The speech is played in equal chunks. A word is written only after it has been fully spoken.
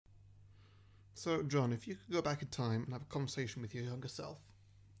So, John, if you could go back in time and have a conversation with your younger self,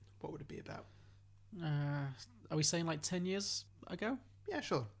 what would it be about? Are we saying like 10 years ago? Yeah,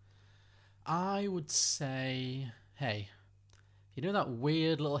 sure. I would say, hey, you know that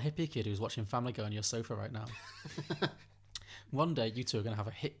weird little hippie kid who's watching Family Guy on your sofa right now? One day you two are going to have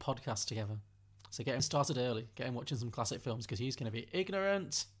a hit podcast together. So get him started early, get him watching some classic films because he's going to be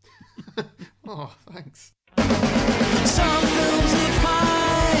ignorant. Oh, thanks. Some films are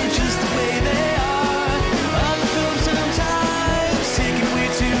fine just the way they are. Other films sometimes take it way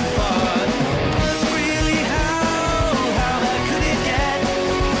too far. But really, how bad could it get?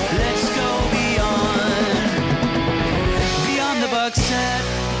 Let's go beyond the box set.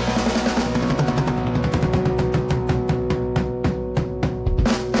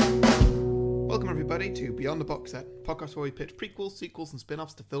 Welcome, everybody, to Beyond the Box Set, a podcast where we pitch prequels, sequels, and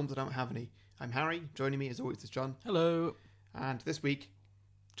spin-offs to films that don't have any. I'm Harry. Joining me, as always, is John. Hello. And this week,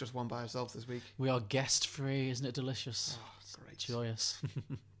 just one by ourselves this week. We are guest-free, isn't it delicious? Oh, great. Joyous.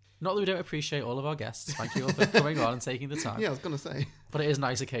 Not that we don't appreciate all of our guests. Thank you all for coming on and taking the time. Yeah, I was going to say. But it is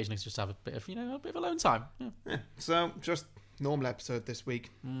nice occasionally to just have a bit of, a bit of alone time. Yeah. So, just normal episode this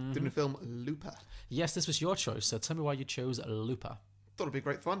week. Doing the film Looper. Yes, this was your choice, so tell me why you chose Looper. Thought it'd be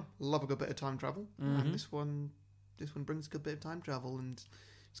great fun. Love a good bit of time travel. And this one brings a good bit of time travel, and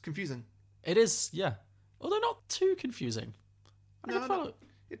it's confusing. It is, yeah. Although not too confusing. I can follow.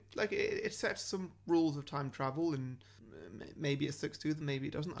 It sets some rules of time travel, and maybe it sticks to them, maybe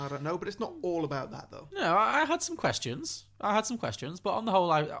it doesn't. I don't know, but it's not all about that, though. No, I had some questions. But on the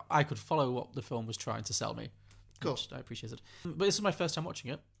whole, I could follow what the film was trying to sell me. Cool. I appreciate it. But this is my first time watching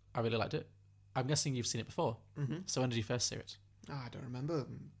it. I really liked it. I'm guessing you've seen it before. So when did you first see it? I don't remember.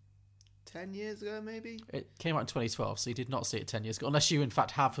 10 years ago, maybe? It came out in 2012, so you did not see it 10 years ago, unless you, in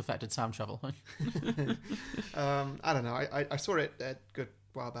fact, have perfected time travel. I don't know. I saw it a good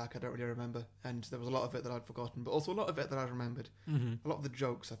while back. I don't really remember. And there was a lot of it that I'd forgotten, but also a lot of it that I remembered. A lot of the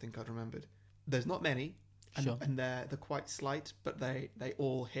jokes I think I'd remembered. There's not many, and they're quite slight, but they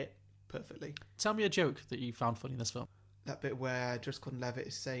all hit perfectly. Tell me a joke that you found funny in this film. That bit where Joseph Gordon-Levitt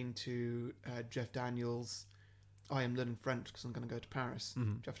is saying to Jeff Daniels, I am learning French because I'm going to go to Paris.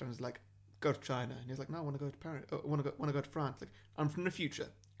 Jeff Daniels is like, go to China. And he's like, no, I want to go to Paris. I want to go to France. Like, I'm from the future.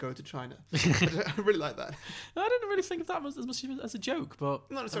 Go to China. I really like that. I didn't really think of that as much as a joke, but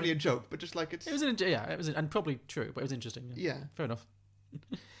not necessarily a joke, but just like it was and probably true, but it was interesting. Yeah. Fair enough.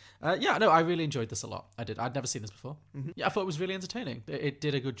 I really enjoyed this a lot. I did. I'd never seen this before. Yeah, I thought it was really entertaining. It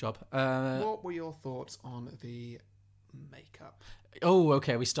did a good job. What were your thoughts on the makeup? Oh,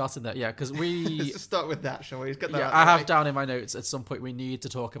 okay, we started that, yeah, because Let's just start with that, shall we? Get that I have down in my notes at some point we need to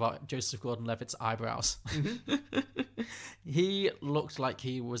talk about Joseph Gordon-Levitt's eyebrows. He looked like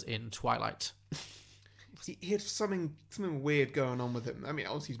he was in Twilight. He had something weird going on with him. I mean,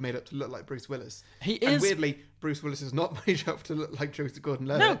 obviously he's made up to look like Bruce Willis. He is. And weirdly, Bruce Willis is not made up to look like Joseph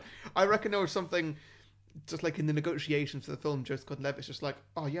Gordon-Levitt. No. I reckon there was something, just like in the negotiations for the film, Joseph Gordon-Levitt's just like,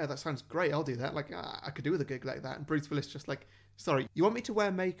 oh yeah, that sounds great, I'll do that. Like, I could do with a gig like that. And Bruce Willis just like, sorry, you want me to wear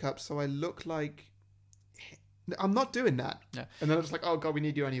makeup so I look like... I'm not doing that. Yeah. And then I'm just like, oh god, we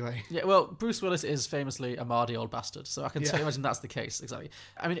need you anyway. Yeah, well, Bruce Willis is famously a mardy old bastard, so I can imagine that's the case, exactly.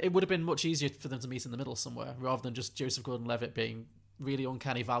 I mean, it would have been much easier for them to meet in the middle somewhere, rather than just Joseph Gordon-Levitt being really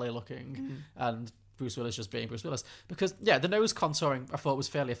uncanny valley looking, and Bruce Willis just being Bruce Willis. Because, yeah, the nose contouring I thought was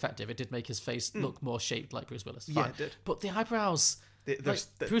fairly effective. It did make his face look more shaped like Bruce Willis. Fine. Yeah, it did. But the eyebrows...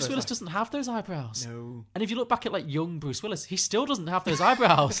 Bruce Willis doesn't have those eyebrows. No. And if you look back at young Bruce Willis, he still doesn't have those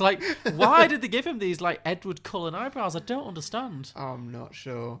eyebrows. Why did they give him these Edward Cullen eyebrows? I don't understand. I'm not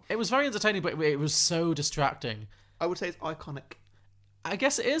sure. It was very entertaining, but it was so distracting. I would say it's iconic. I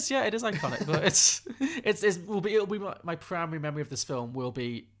guess it is. Yeah, it is iconic. But it'll be my primary memory of this film will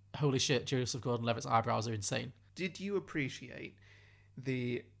be, holy shit, Joseph Gordon-Levitt's eyebrows are insane. Did you appreciate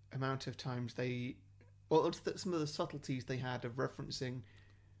the amount of times some of the subtleties they had of referencing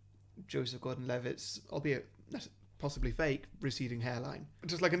Joseph Gordon-Levitt's, albeit possibly fake, receding hairline?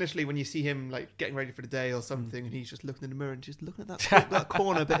 Just like initially when you see him getting ready for the day or something, and he's just looking in the mirror and just looking at that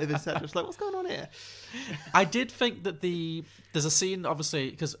corner bit of his head, just like, what's going on here? I did think that there's a scene, obviously,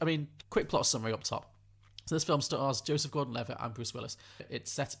 because, I mean, quick plot summary up top. So this film stars Joseph Gordon-Levitt and Bruce Willis.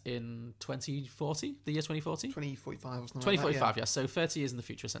 It's set in 2040, the year 2040? 2045 or something 2045, like that, yeah. So 30 years in the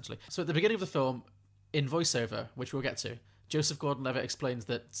future, essentially. So at the beginning of the film, in voiceover, which we'll get to, Joseph Gordon-Levitt explains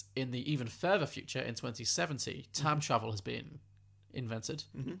that in the even further future, in 2070, time travel has been invented,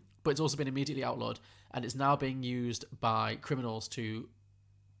 but it's also been immediately outlawed, and it's now being used by criminals to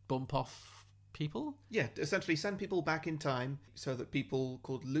bump off people? Yeah, essentially send people back in time so that people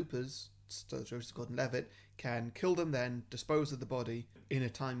called loopers Joseph Gordon-Levitt, can kill them, then dispose of the body in a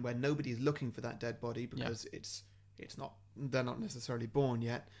time when nobody is looking for that dead body because they're not necessarily born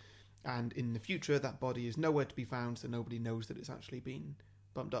yet, and in the future that body is nowhere to be found, so nobody knows that it's actually been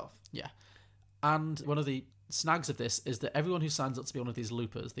bumped off. Yeah. And one of the snags of this is that everyone who signs up to be one of these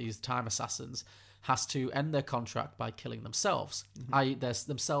loopers, these time assassins, has to end their contract by killing themselves. I.e.,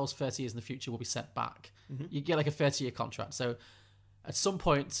 themselves 30 years in the future will be sent back. You get like a 30-year contract. So at some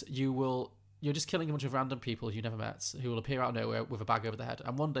point you're just killing a bunch of random people you never met who will appear out of nowhere with a bag over their head.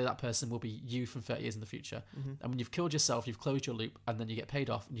 And one day that person will be you from 30 years in the future. And when you've killed yourself, you've closed your loop, and then you get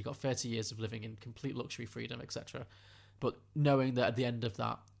paid off and you've got 30 years of living in complete luxury, freedom, etc. But knowing that at the end of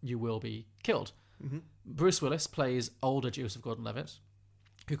that, you will be killed. Bruce Willis plays older Joseph Gordon-Levitt,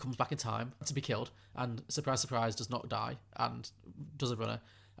 who comes back in time to be killed, and surprise, surprise, does not die and does a runner.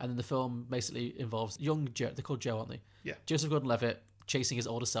 And then the film basically involves young Joe. They're called Joe, aren't they? Yeah. Joseph Gordon-Levitt chasing his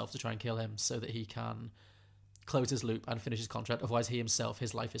older self to try and kill him so that he can close his loop and finish his contract. Otherwise,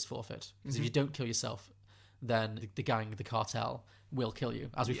 his life is forfeit. Because if you don't kill yourself, then the gang, the cartel, will kill you,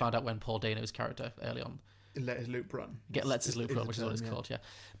 as we found out when Paul Dano's character early on Let his loop run. Lets his loop run, which is what it's called, yeah.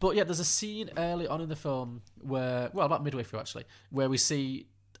 But yeah, there's a scene early on in the film where, well, about midway through actually, where we see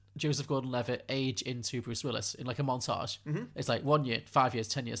Joseph Gordon-Levitt age into Bruce Willis in like a montage. It's like 1 year, 5 years,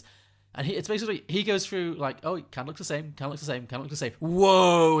 10 years. And it's basically, he goes through like, oh, can look the same, can look the same, can look the same.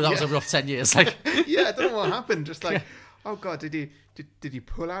 Whoa, that was a rough 10 years. Like, yeah, I don't know what happened. Just like, oh God, did you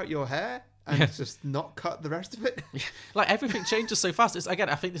pull out your hair? And just not cut the rest of it. Like everything changes so fast. It's, again,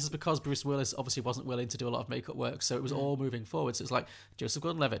 I think this is because Bruce Willis obviously wasn't willing to do a lot of makeup work, so it was all moving forward. So it's like Joseph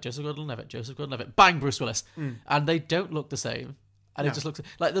Gordon-Levitt, Joseph Gordon-Levitt, Joseph Gordon-Levitt, bang, Bruce Willis, and they don't look the same. And it just looks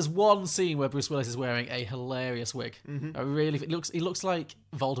like there's one scene where Bruce Willis is wearing a hilarious wig. He looks like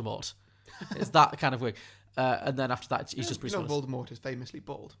Voldemort. It's that kind of wig. And then after that, he's just Bruce Willis. Voldemort is famously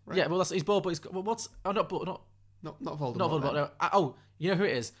bald, right? Yeah, well, he's bald, but not Voldemort. Not Voldemort. Not Voldemort. No. Oh, you know who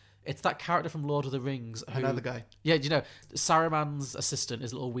it is? It's that character from Lord of the Rings. Another guy. Yeah, you know, Saruman's assistant,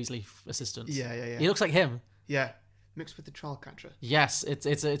 his little Weasley assistant. Yeah. He looks like him. Yeah, mixed with the child catcher. Yes,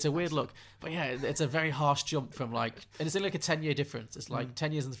 it's a weird look. But yeah, it's a very harsh jump from like... And it's only like a 10-year difference. It's like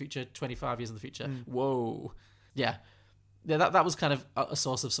 10 years in the future, 25 years in the future. Whoa. Yeah. That was kind of a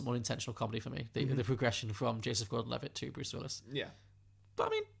source of some unintentional comedy for me. The progression from Joseph Gordon-Levitt to Bruce Willis. Yeah. But I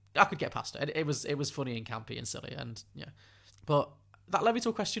mean, I could get past it. It was funny and campy and silly and yeah. But... that led me to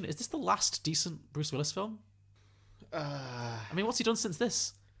a question. Is this the last decent Bruce Willis film? I mean, what's he done since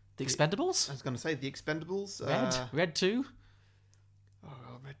this? The Expendables? I was going to say The Expendables. Red 2? Oh,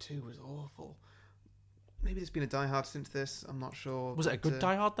 Red 2 was awful. Maybe there's been a Die Hard since this. I'm not sure. Was it a good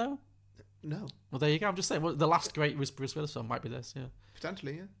Die Hard, though? No. Well, there you go. I'm just saying. Well, the last great Bruce Willis film might be this, yeah.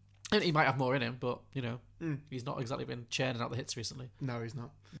 Potentially, yeah. And he might have more in him, but, you know, he's not exactly been churning out the hits recently. No, he's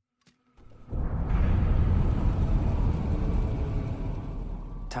not.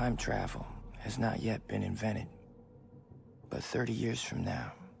 Time travel has not yet been invented, but 30 years from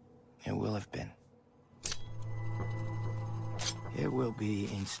now, it will have been. It will be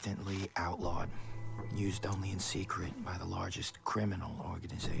instantly outlawed, used only in secret by the largest criminal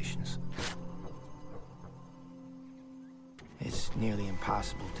organizations. It's nearly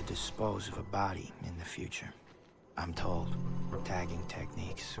impossible to dispose of a body in the future, I'm told. Tagging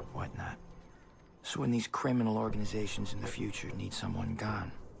techniques, whatnot. So when these criminal organizations in the future need someone gone,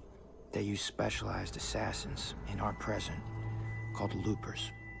 they use specialized assassins in our present called loopers.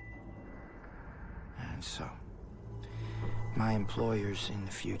 And so, my employers in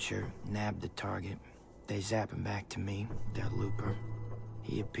the future nab the target. They zap him back to me, their looper.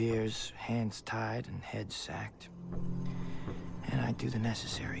 He appears, hands tied and head sacked. And I do the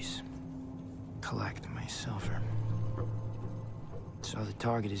necessaries. Collect my silver. So the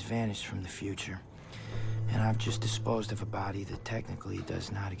target has vanished from the future. And I've just disposed of a body that technically does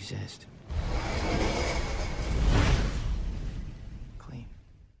not exist. Clean.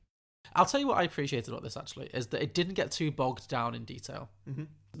 I'll tell you what I appreciated about this, actually, is that it didn't get too bogged down in detail.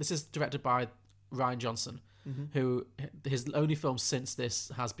 This is directed by Rian Johnson, who, his only film since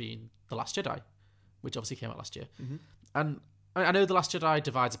this has been The Last Jedi, which obviously came out last year. And I know The Last Jedi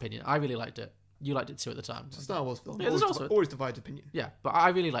divides opinion. I really liked it. You liked it too at the time. It's a Star Wars film. Yeah, always divides opinion. Yeah, but I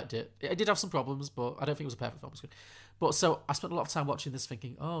really liked it. It did have some problems, but I don't think it was a perfect film. It was good. But so I spent a lot of time watching this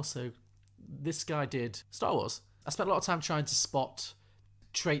thinking, oh, so this guy did Star Wars. I spent a lot of time trying to spot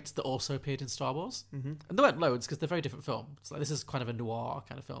traits that also appeared in Star Wars. And there weren't loads because they're very different films. Like, this is kind of a noir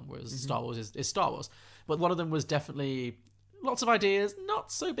kind of film, whereas Star Wars is Star Wars. But one of them was definitely lots of ideas,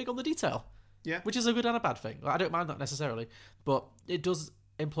 not so big on the detail. Yeah. Which is a good and a bad thing. I don't mind that necessarily. But it does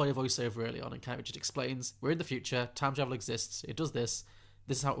employ a voiceover early on and kind of just explains, we're in the future, time travel exists, it does this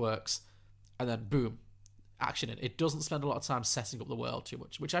is how it works. and then boom, action in. It doesn't spend a lot of time setting up the world too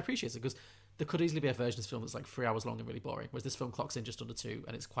much, which I appreciate, because there could easily be a version of this film that's like 3 hours long and really boring, whereas this film clocks in just under 2,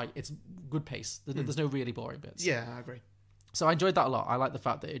 and it's good pace. There's no really boring bits. Yeah, I agree. So I enjoyed that a lot. I like the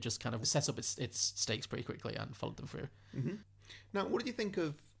fact that it just kind of sets up its stakes pretty quickly and followed them through. Now, what did you think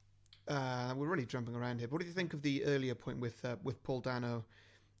of? We're really jumping around here. But what do you think of the earlier point with Paul Dano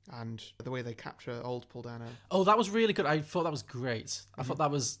and the way they capture old Paul Dano? Oh, that was really good. I thought that was great. I thought that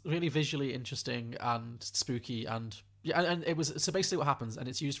was really visually interesting and spooky, and it was. So basically, what happens, and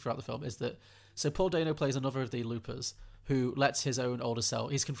it's used throughout the film, is that Paul Dano plays another of the loopers who lets his own older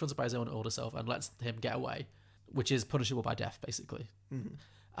self. He's confronted by his own older self and lets him get away, which is punishable by death, basically.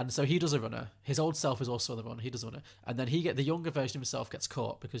 And so he does a runner. His old self is also on the run. He does a runner. And then the younger version of himself gets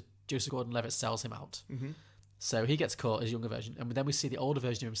caught because Joseph Gordon-Levitt sells him out. So he gets caught, his younger version. And then we see the older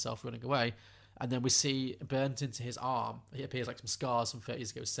version of himself running away. And then we see burnt into his arm, he appears like some scars from 30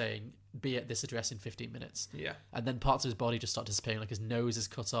 years ago saying, be at this address in 15 minutes. Yeah. And then parts of his body just start disappearing, like his nose is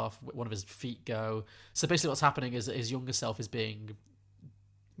cut off, one of his feet go. So basically what's happening is that his younger self is being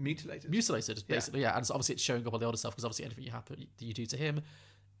mutilated, basically, yeah. And so obviously it's showing up on the older self, because obviously anything you do to him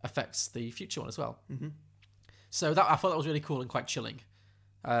affects the future one as well. So I thought that was really cool and quite chilling.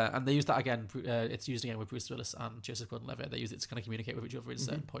 And they use that again. It's used again with Bruce Willis and Joseph Gordon-Levitt. They use it to kind of communicate with each other at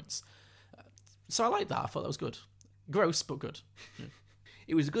certain points. So I like that. I thought that was good. Gross, but good. Yeah.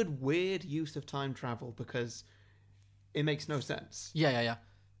 It was a good, weird use of time travel because it makes no sense. Yeah.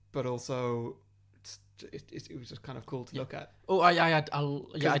 But also, it was just kind of cool to look at. Oh, I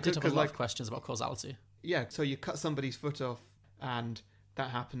did have a lot of questions about causality. Yeah, so you cut somebody's foot off, and that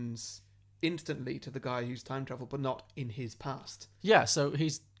happens instantly to the guy who's time traveled, but not in his past. Yeah, so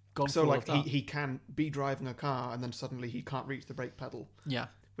he's gone. So like he can be driving a car, and then suddenly he can't reach the brake pedal. Yeah,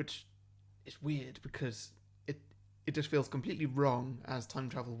 which is weird because it just feels completely wrong as time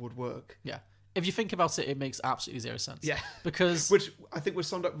travel would work. Yeah. If you think about it, it makes absolutely zero sense. Yeah. Because... Which I think was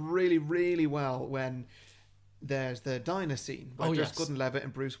summed up really, really well when there's the diner scene where Joseph Gordon-Levitt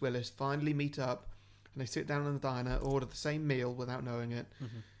and Bruce Willis finally meet up, and they sit down in the diner, order the same meal without knowing it,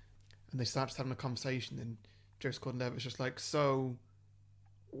 and they start having a conversation, and Joseph Gordon-Levitt's just like, so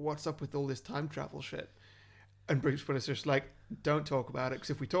what's up with all this time travel shit? And Bruce Willis is just like, don't talk about it,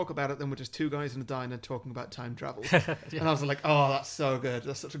 because if we talk about it, then we're just two guys in a diner talking about time travel. And I was like, oh, that's so good.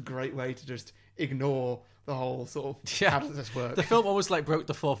 That's such a great way to just ignore the whole sort of, how does this work? The film almost like broke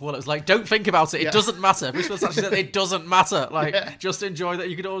the fourth wall. It was like, don't think about it. It doesn't matter. Bruce Willis actually said, it doesn't matter. Like, just enjoy that.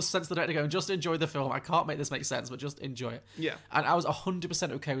 You could always sense the director going, just enjoy the film. I can't make this make sense, but just enjoy it. Yeah. And I was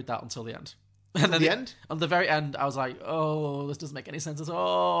 100% okay with that until the end. And then the end? On the very end, I was like, oh, this doesn't make any sense at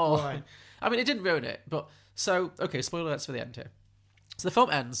all. Right. I mean, it didn't ruin it, but... So, okay, spoiler alerts for the end here. So the film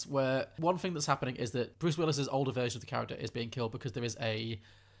ends where one thing that's happening is that Bruce Willis's older version of the character is being killed because there is a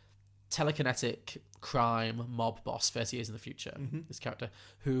telekinetic crime mob boss 30 years in the future, this character,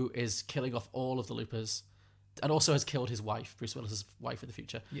 who is killing off all of the loopers and also has killed his wife, Bruce Willis's wife in the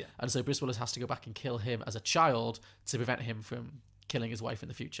future. Yeah. And so Bruce Willis has to go back and kill him as a child to prevent him from killing his wife in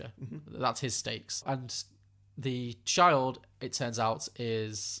the future. That's his stakes. And the child, it turns out,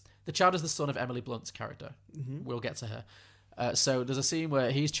 is... The child is the son of Emily Blunt's character. We'll get to her. So there's a scene where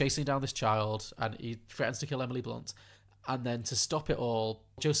he's chasing down this child and he threatens to kill Emily Blunt. And then to stop it all,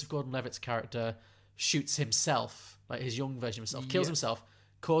 Joseph Gordon-Levitt's character shoots himself, like his young version of himself, kills himself,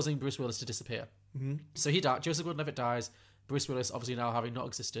 causing Bruce Willis to disappear. So he died. Joseph Gordon-Levitt dies. Bruce Willis, obviously now having not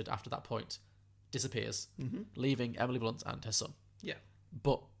existed after that point, disappears, leaving Emily Blunt and her son. Yeah.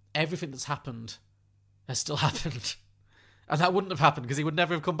 But everything that's happened has still happened. And that wouldn't have happened because he would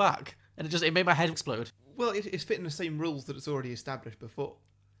never have come back. And it made my head explode. Well, it's fitting the same rules that it's already established before.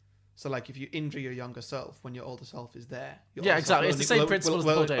 So, like, if you injure your younger self when your older self is there... Yeah, exactly. It's the same principle as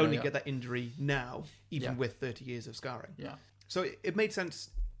Paul Dano. Only get that injury now, even with 30 years of scarring. Yeah. So it made sense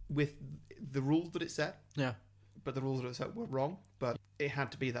with the rules that it set. Yeah. But the rules that it set were wrong. But it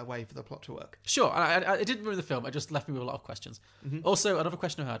had to be that way for the plot to work. Sure. It didn't ruin the film. It just left me with a lot of questions. Also, another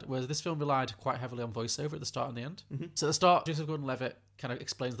question I had was this film relied quite heavily on voiceover at the start and the end. So at the start, Joseph Gordon-Levitt kind of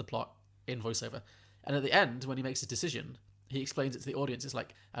explains the plot in voiceover. And at the end, when he makes his decision, he explains it to the audience. It's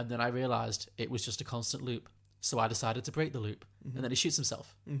like, and then I realised it was just a constant loop. So I decided to break the loop. And then he shoots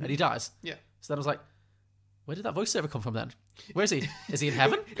himself. And he dies. Yeah. So then I was like, where did that voiceover come from then? Where is he? Is he in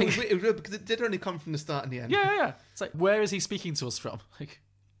heaven? It was weird because it did only come from the start and the end. Yeah. It's like, where is he speaking to us from?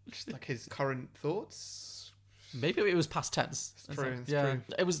 Like his current thoughts? Maybe it was past tense. It's true.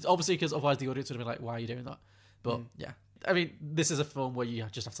 It was obviously because otherwise the audience would have been like, why are you doing that? But yeah. I mean, this is a film where you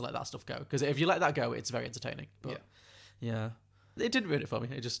just have to let that stuff go. Because if you let that go, it's very entertaining. But yeah. It didn't ruin it for me.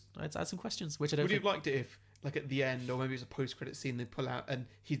 I had some questions, which I don't Would you have liked it if like at the end, or maybe it's a post-credit scene, they pull out and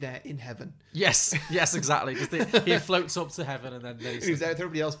he's there in heaven. Yes, exactly. Just he floats up to heaven and then He's there with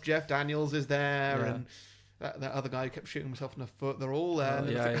everybody else. Jeff Daniels is there, Yeah. and that other guy who kept shooting himself in the foot. They're all there. Oh, and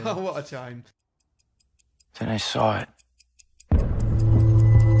yeah, it's like, yeah. oh, what a time. Then I saw it.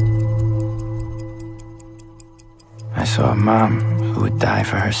 I saw a mom who would die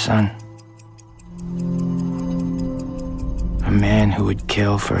for her son. A man who would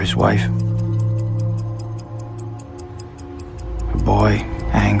kill for his wife. A boy,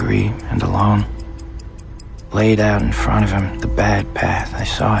 angry and alone, laid out in front of him the bad path. I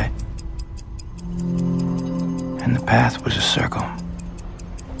saw it. And the path was a circle.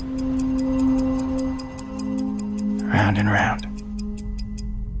 Round and round.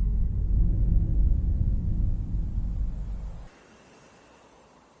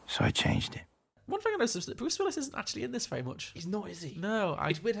 So I changed it. One thing I noticed is that Bruce Willis isn't actually in this very much. He's not, is he? No,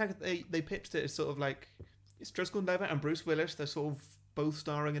 It's weird how they pitched it as sort of like it's Joseph Gordon-Levitt and Bruce Willis. They're sort of both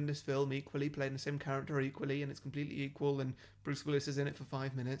starring in this film equally, playing the same character equally, and it's completely equal. And Bruce Willis is in it for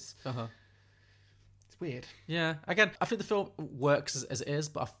 5 minutes. It's weird. Yeah, again, I think the film works as it is,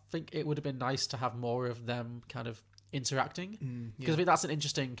 but I think it would have been nice to have more of them kind of interacting. Because I think that's an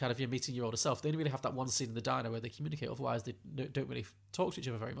interesting kind of you're meeting your older self. They only really have that one scene in the diner where they communicate, otherwise they don't really talk to each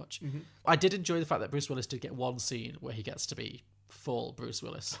other very much. I did enjoy the fact that Bruce Willis did get one scene where he gets to be full Bruce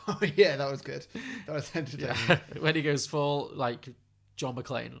Willis. Oh yeah, that was good. That was entertaining. Yeah. When he goes full like John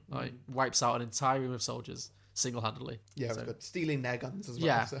McClane, like wipes out an entire room of soldiers single-handedly. Yeah, it was good. Stealing their guns as well.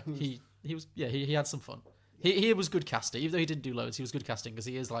 Yeah, So. he had some fun. He was good casting, even though he didn't do loads. He was good casting because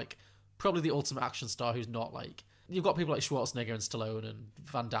he is like probably the ultimate action star who's not like. You've got people like Schwarzenegger and Stallone and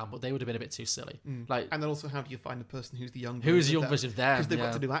Van Damme, but they would have been a bit too silly. Like, And then also, how do you find the person who's the young who's the young version of them? Because they've yeah.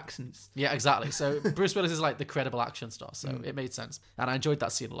 got to do accents. Yeah, exactly. So Bruce Willis is like the credible action star, so it made sense. And I enjoyed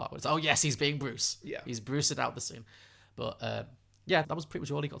that scene a lot. It's, oh yes, he's being Bruce. Yeah. He's Brucing out the scene. But yeah, that was pretty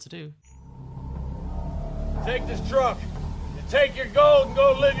much all he got to do. Take this truck. You take your gold and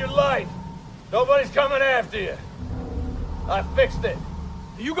go live your life. Nobody's coming after you. I fixed it.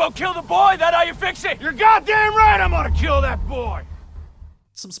 You go kill the boy? That how you fix it? You're goddamn right I'm gonna kill that boy.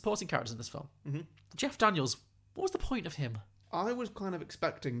 Some supporting characters in this film. Jeff Daniels, what was the point of him? I was kind of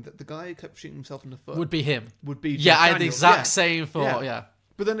expecting that the guy who kept shooting himself in the foot Would be him. would be Yeah, Jeff I had the Daniels. exact Yeah. same thought, yeah.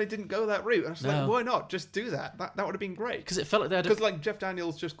 But then they didn't go that route. And I was No. like, why not? Just do that. That would have been great. Because it felt like they had Because like Jeff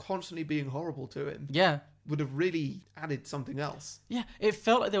Daniels just constantly being horrible to him yeah. would have really added something else. Yeah, it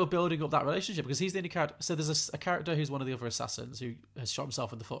felt like they were building up that relationship because he's the only character. So there's a character who's one of the other assassins who has shot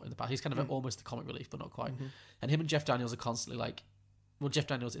himself in the foot in the past. He's kind of almost the comic relief, but not quite. And him and Jeff Daniels are constantly like, well, Jeff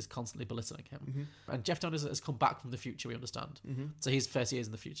Daniels is constantly belittling him. And Jeff Daniels has come back from the future, we understand. So he's 30 years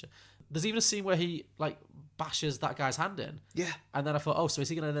in the future. There's even a scene where he like bashes that guy's hand in. Yeah. And then I thought, oh, so is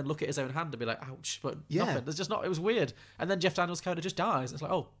he going to then look at his own hand and be like, ouch? But Yeah. nothing. There's just not, it was weird. And then Jeff Daniels kind of just dies. It's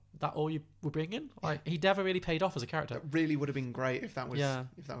like, oh, that all you were bringing? Like, he never really paid off as a character. That really would have been great if that was Yeah.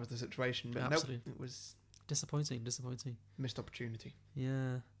 the situation. But nope, Absolutely. it was Disappointing. missed opportunity.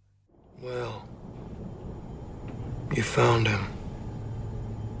 Yeah. Well, you found him.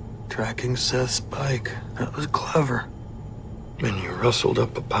 Tracking Seth's bike. That was clever. And you rustled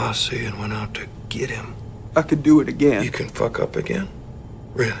up a posse and went out to get him. I could do it again. You can fuck up again?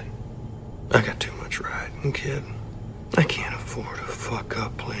 Really? I got too much riding, kid. I can't afford to fuck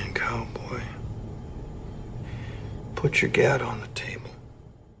up playing cowboy. Put your gat on the table.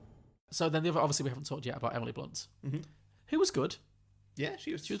 So then the other, obviously we haven't talked yet about Emily Blunt, who was good. Yeah,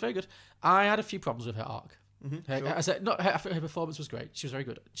 she was. She was very good. I had a few problems with her arc. Sure. I said, I think her performance was great. She was very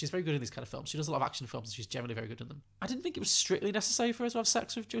good. She's very good in these kind of films. She does a lot of action films and she's generally very good in them. I didn't think it was strictly necessary for her to have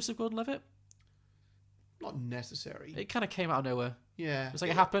sex with Joseph Gordon-Levitt. Not necessary. It kind of came out of nowhere. Yeah. It was like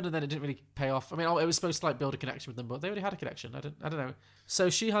it happened and then it didn't really pay off. I mean, it was supposed to like build a connection with them, but they already had a connection. I don't know. So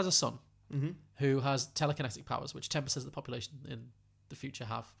she has a son who has telekinetic powers, which 10% of the population in the future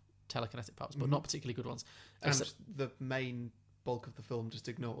have telekinetic powers, but not particularly good ones. And Except- the main bulk of the film just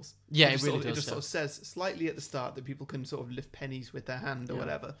ignores. Yeah, it just really sort of, does, It just yeah. sort of says slightly at the start that people can sort of lift pennies with their hand or Yeah.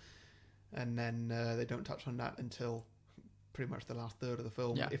 whatever, and then they don't touch on that until pretty much the last third of the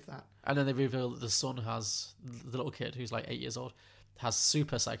film, Yeah. if that. And then they reveal that the son has, the little kid who's like 8 years old, has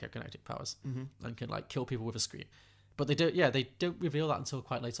super psychokinetic powers and can like kill people with a scream. But they don't reveal that until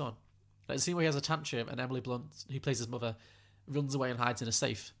quite late on. Like the scene where he has a tantrum and Emily Blunt, who plays his mother, runs away and hides in a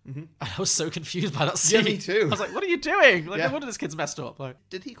safe. And I was so confused by that scene. Yeah, me too. I was like, what are you doing? Like, Yeah. no wonder this kid's messed up. Like,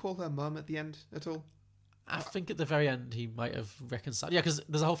 Did he call her mum at the end at all? I think at the very end he might have reconciled. Yeah, because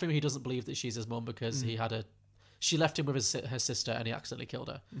there's a whole thing where he doesn't believe that she's his mum because she left him with her sister and he accidentally killed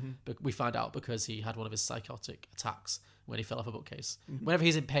her. But we find out because he had one of his psychotic attacks when he fell off a bookcase. Whenever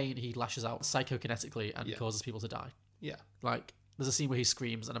he's in pain, he lashes out psychokinetically and Yeah. causes people to die. Yeah. Like, there's a scene where he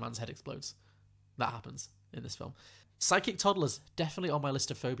screams and a man's head explodes. That happens in this film. Psychic toddlers, definitely on my list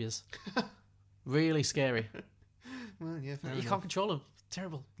of phobias. Really scary. Well, yeah, fair You enough. can't control them.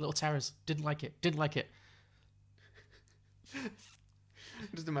 Terrible. Little terrors. Didn't like it. Didn't like it.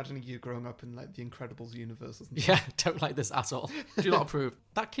 Just imagining you growing up in like the Incredibles universe or something. Yeah, don't like this at all. Do not approve.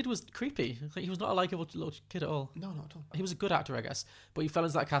 That kid was creepy. Like, he was not a likable little kid at all. No, not at all. He was a good actor, I guess, but he fell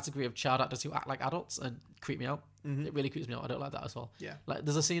into that category of child actors who act like adults and creep me out. It really creeps me out. I don't like that at all. Yeah. Like,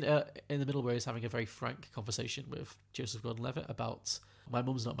 there's a scene in the middle where he's having a very frank conversation with Joseph Gordon-Levitt about, my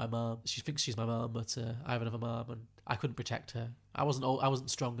mum's not my mum. She thinks she's my mum, but I have another mum, and I couldn't protect her. I wasn't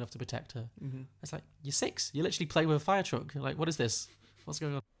strong enough to protect her. It's like, you're 6. You literally play with a fire truck. You're like, what is this? What's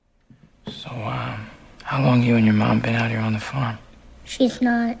going on? So, how long you and your mom been out here on the farm? She's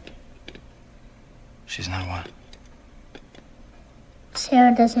not. She's not what?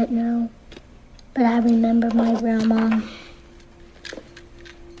 Sarah doesn't know. But I remember my real mom.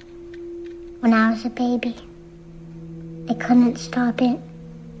 When I was a baby, I couldn't stop it.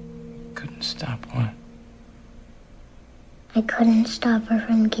 Couldn't stop what? I couldn't stop her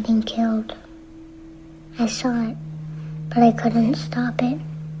from getting killed. I saw it, but I couldn't stop it.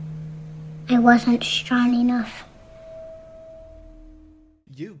 I wasn't strong enough.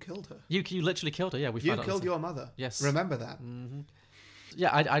 You killed her. You literally killed her, yeah. You killed your mother. Yes. Remember that. Yeah,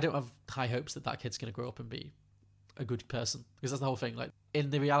 I don't have high hopes that kid's going to grow up and be a good person. Because that's the whole thing. Like, in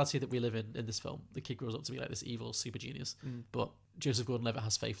the reality that we live in this film, the kid grows up to be like this evil super genius. But Joseph Gordon-Levitt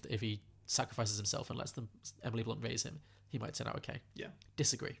has faith that if he sacrifices himself and lets Emily Blunt raise him, he might turn out okay. Yeah.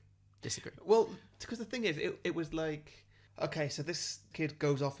 Disagree. Well, because the thing is, it was like, okay, so this kid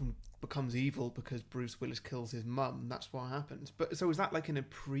goes off and becomes evil because Bruce Willis kills his mum. That's what happens. But so is that like in a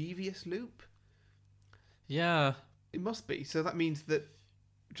previous loop? Yeah. It must be. So that means that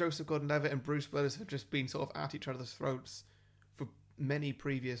Joseph Gordon-Levitt and Bruce Willis have just been sort of at each other's throats for many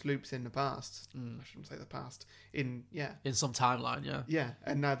previous loops in the past. I shouldn't say the past. In some timeline, yeah. Yeah,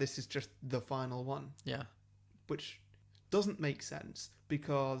 and now this is just the final one. Yeah. Which doesn't make sense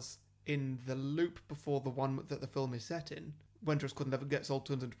because in the loop before the one that the film is set in, when Joseph Gordon-Levitt gets all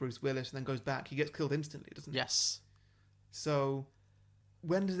turned into Bruce Willis and then goes back, he gets killed instantly, doesn't he? Yes. So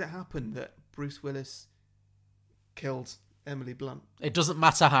when does it happen that Bruce Willis killed Emily Blunt? It doesn't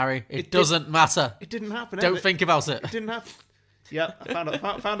matter, Harry. It doesn't matter. It didn't happen. Don't think about it. It didn't happen. Yeah,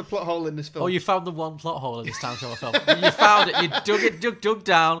 I found a plot hole in this film. Oh, you found the one plot hole in this time travel film. You found it. You dug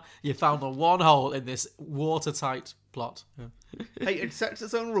down. You found the one hole in this watertight plot. Yeah. Hey, it sets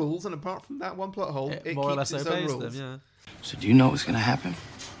its own rules, and apart from that one plot hole, it more or less keeps its own obeys rules. them. Yeah. So do you know what's gonna happen?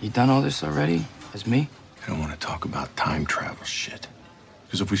 You done all this already? As me? I don't want to talk about time travel shit.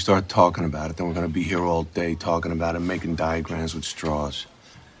 Because if we start talking about it, then we're going to be here all day talking about it, making diagrams with straws.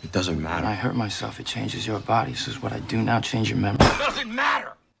 It doesn't When I matter. hurt myself, it changes your body. So is what I do now change your memory? Doesn't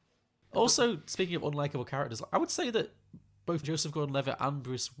matter! Also, speaking of unlikable characters, I would say that both Joseph Gordon-Levitt and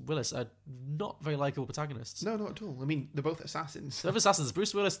Bruce Willis are not very likable protagonists. No, not at all. I mean, they're both assassins. They're assassins.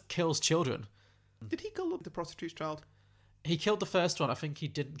 Bruce Willis kills children. Did he kill the prostitute's child? He killed the first one. I think he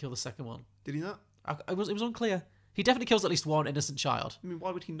didn't kill the second one. Did he not? It was unclear. He definitely kills at least one innocent child. I mean,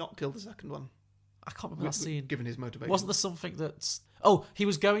 why would he not kill the second one? I can't remember that scene. Given his motivation. Wasn't there something that's... Oh, he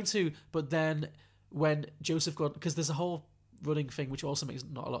was going to, but then when Joseph Gordon... Because there's a whole running thing, which also makes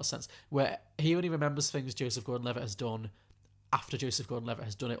not a lot of sense, where he only remembers things Joseph Gordon-Levitt has done after Joseph Gordon-Levitt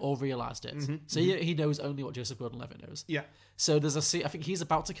has done it or realised it. So he knows only what Joseph Gordon-Levitt knows. Yeah. So there's a scene... I think he's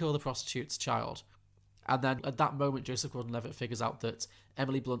about to kill the prostitute's child. And then at that moment, Joseph Gordon-Levitt figures out that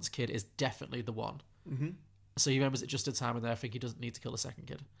Emily Blunt's kid is definitely the one. So he remembers it just in time, and then I think he doesn't need to kill the second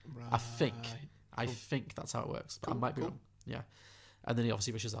kid. Right. I think that's how it works, but I might be wrong. Yeah, and then he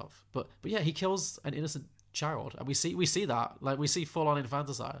obviously rushes off. But yeah, he kills an innocent child, and we see that, like, we see full on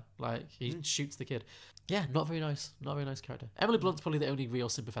infanticide. Like, he shoots the kid. Yeah, not very nice character. Emily Blunt's probably the only real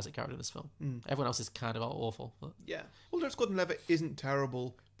sympathetic character in this film. Everyone else is kind of awful. But Yeah. Well, Joseph Gordon-Levitt isn't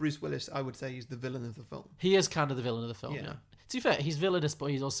terrible. Bruce Willis, I would say, is the villain of the film. he is kind of the villain of the film. Yeah. Yeah. To be fair, he's villainous, but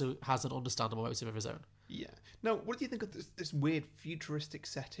he also has an understandable motive of his own. Yeah. Now, what do you think of this weird futuristic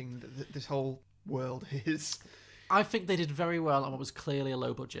setting that this whole world is? I think they did very well on what was clearly a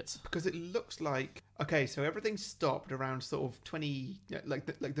low budget. Because it looks like, okay, so everything stopped around sort of 20, like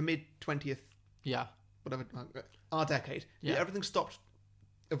the mid 20th, Yeah. whatever, our decade. Yeah. Everything stopped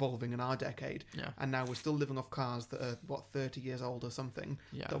evolving in our decade. Yeah. And now we're still living off cars that are, 30 years old or something.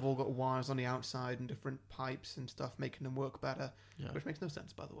 Yeah. That have all got wires on the outside and different pipes and stuff, making them work better. Yeah. Which makes no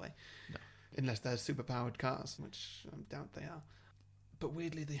sense, by the way. No. Unless they're super-powered cars, which I doubt they are. But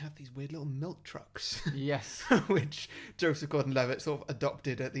weirdly, they have these weird little milk trucks. Yes. Which Joseph Gordon-Levitt sort of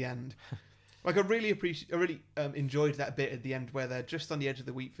adopted at the end. Like, I really enjoyed that bit at the end where they're just on the edge of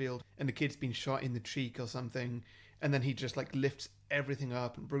the wheat field and the kid's been shot in the cheek or something, and then he just, like, lifts everything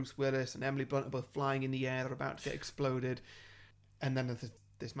up, and Bruce Willis and Emily Blunt are both flying in the air, they're about to get exploded, and then there's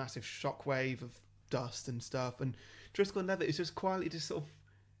this massive shockwave of dust and stuff, and Joseph Gordon-Levitt is just quietly just sort of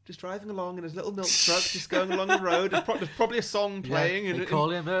just driving along in his little milk truck, just going along the road. There's probably a song playing. Yeah, they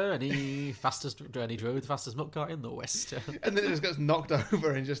call him Ernie, Ernie drove the fastest milk cart in the West. And then it just gets knocked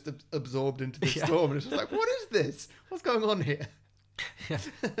over and just absorbed into the storm. And it's just like, what is this? What's going on here? Yeah.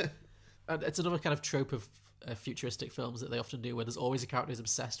 And it's another kind of trope of futuristic films that they often do, where there's always a character who's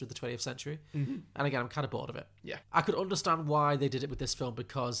obsessed with the 20th century. Mm-hmm. And again, I'm kind of bored of it. Yeah. I could understand why they did it with this film,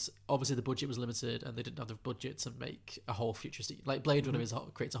 because obviously the budget was limited and they didn't have the budget to make a whole futuristic, like Blade Runner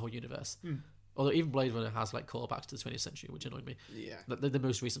creates a whole universe. Although even Blade Runner has like callbacks to the 20th century, which annoyed me. Yeah. The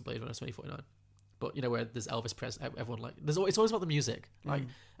most recent Blade Runner is 2049. But you know, where there's Elvis Presley, everyone like, it's always about the music. Like,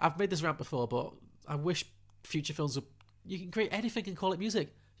 I've made this rant before, but I wish future films would, you can create anything and call it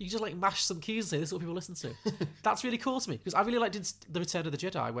music. You can just like mash some keys and say, this is what people listen to. That's really cool to me, because I really liked The Return of the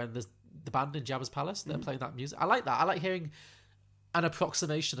Jedi, when there's the band in Jabba's palace, they're playing that music. I like that. I like hearing an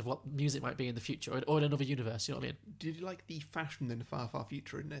approximation of what music might be in the future, or in another universe, you know what I mean? Did you like the fashion in the far, far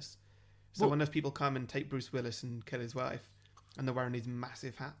future in this? So when those people come and take Bruce Willis and kill his wife, and they're wearing these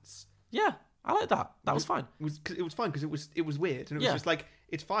massive hats. Yeah, I like that. That was fine. It was fine because it was weird, and it was just like,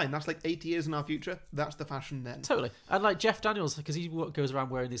 it's fine. That's like 80 years in our future. That's the fashion then. Totally. And like Jeff Daniels, because he goes around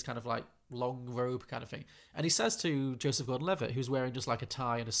wearing these kind of like long robe kind of thing, and he says to Joseph Gordon-Levitt, who's wearing just like a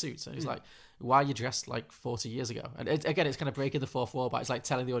tie and a suit, and he's like, why are you dressed like 40 years ago? And again, it's kind of breaking the fourth wall, but it's like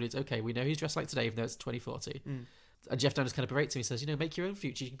telling the audience, okay, we know he's dressed like today, even though it's 2040. And Jeff Daniels kind of berates him. He says, you know, make your own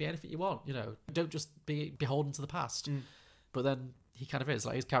future. You can be anything you want. You know, don't just be beholden to the past. But then he kind of is.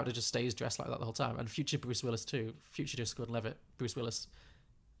 Like, his character just stays dressed like that the whole time. And future Bruce Willis too. Future Joseph Gordon-Levitt, Bruce Willis,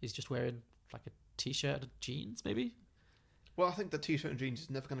 he's just wearing like a t-shirt and jeans, maybe. Well, I think the t-shirt and jeans is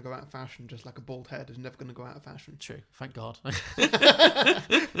never going to go out of fashion, just like a bald head is never going to go out of fashion. True. Thank God.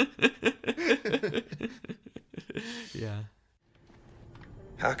 Yeah.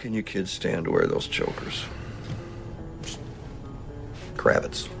 How can you kids stand to wear those chokers?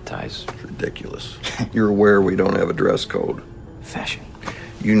 Cravats. Ties. It's ridiculous. You're aware we don't have a dress code. Fashion.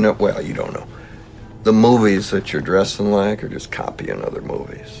 You know, well, you don't know. The movies that you're dressing like are just copying other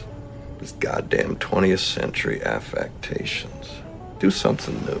movies. These goddamn 20th century affectations. Do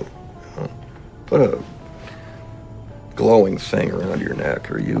something new. You know? Put a glowing thing around your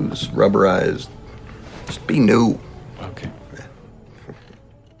neck, or use rubberized. Just be new. Okay.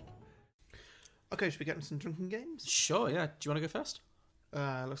 Okay, should we get into some drinking games? Sure, yeah. Do you want to go first?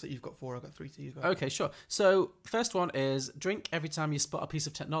 Looks like you've got 4, I've got 3 to you. Okay, sure. So, first one is drink every time you spot a piece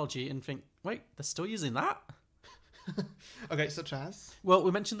of technology and think, wait, they're still using that? Okay, such as? Well,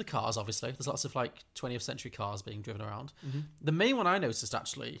 we mentioned the cars, obviously. There's lots of, like, 20th century cars being driven around. The main one I noticed,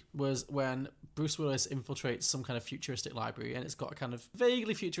 actually, was when Bruce Willis infiltrates some kind of futuristic library, and it's got a kind of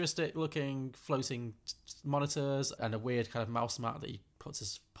vaguely futuristic-looking floating monitors and a weird kind of mouse mat that he puts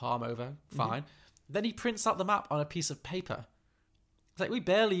his palm over. Fine. Then he prints out the map on a piece of paper. It's like, we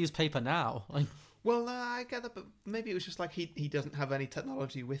barely use paper now. Like, well, I get that, but maybe it was just like he doesn't have any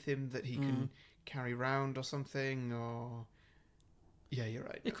technology with him that he can carry around or something, or... Yeah, you're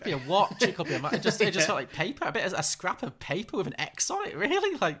right. It could be a watch, it could be it just felt like paper, a scrap of paper with an X on it,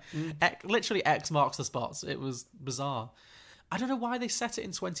 really? Like, literally X marks the spots. It was bizarre. I don't know why they set it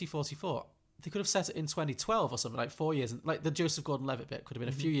in 2044. They could have set it in 2012 or something, like 4 years. Like the Joseph Gordon-Levitt bit could have been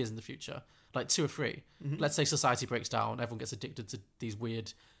a few years in the future, like 2 or 3. Let's say society breaks down, everyone gets addicted to these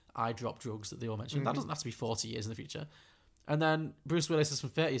weird eye drop drugs that they all mentioned. That doesn't have to be 40 years in the future. And then Bruce Willis is from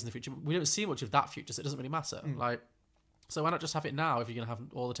 30 years in the future. We don't see much of that future, so it doesn't really matter. Like, so why not just have it now if you're going to have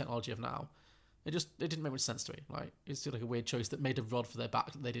all the technology of now? It didn't make much sense to me. Like, it's still like a weird choice that made a rod for their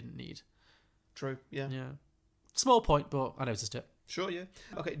back that they didn't need. True, yeah. Yeah. Small point, but I noticed it. Sure, yeah.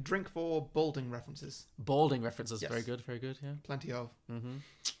 Okay, drink for balding references. Balding references, Yes. very good, yeah. Plenty of.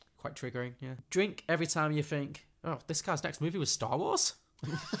 Quite triggering, yeah. Drink every time you think, oh, this guy's next movie was Star Wars?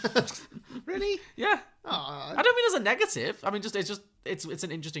 Really? Yeah. Oh, I don't mean as a negative. I mean, it's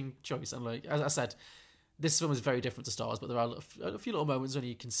an interesting choice. And like, as I said, this film is very different to Star Wars, but there are a few little moments when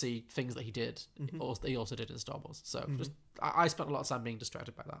you can see things that he did, or he also did in Star Wars. So I spent a lot of time being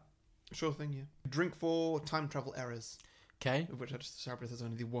distracted by that. Sure thing, yeah. Drink for time travel errors. Okay. Of which I just described as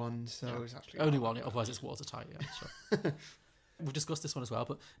only the one, so it's actually... Only one, otherwise it's watertight, yeah, sure. We've discussed this one as well,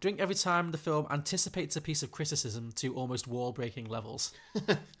 but drink every time the film anticipates a piece of criticism to almost wall-breaking levels.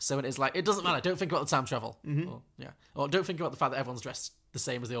 So it is like, it doesn't matter, don't think about the time travel. Or don't think about the fact that everyone's dressed the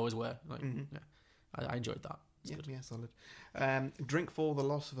same as they always were. Like, I enjoyed that. It's good. Yeah, solid. Drink for the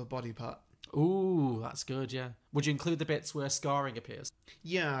loss of a body part. Ooh, that's good, yeah. Would you include the bits where scarring appears?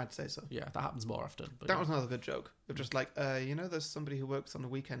 Yeah, I'd say so. Yeah, that happens more often. But that was another good joke. Of just like, there's somebody who works on the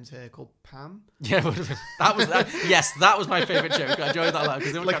weekends here called Pam. Yeah, that was yes, that was my favourite joke. I enjoyed that a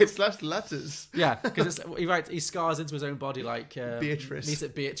lot. It's less letters. Yeah, because he scars into his own body like Beatrice. Meets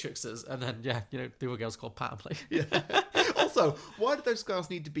at Beatrix's, and then the other girl's called Pam. Like. Yeah. Also, why do those scars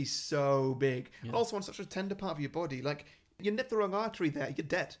need to be so big? Yeah. And also on such a tender part of your body, like. You nip the wrong artery there, you're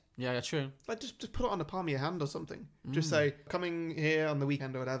dead. Yeah, true. Like, just put it on the palm of your hand or something. Just say, coming here on the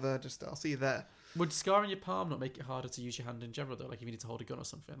weekend or whatever, I'll see you there. Would scarring your palm not make it harder to use your hand in general, though? Like, if you need to hold a gun or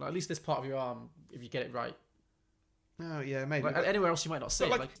something? Like, at least this part of your arm, if you get it right. Oh, yeah, maybe. Like, anywhere else you might not see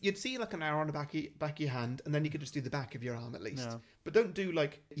it. Like, you'd see, like, an arrow on the back of your hand, and then you could just do the back of your arm, at least. Yeah. But don't do,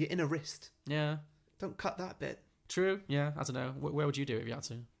 like, your inner wrist. Yeah. Don't cut that bit. True, yeah, I don't know. Where would you do it if you had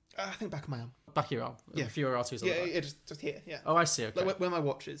to? I think back of my arm. Back of your arm? Yeah. A few arteries. Yeah, just here, yeah. Oh, I see, okay. Like where my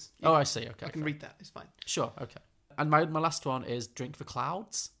watch is. Oh, I see, okay. I can read that, it's fine. Sure, okay. And my last one is drink for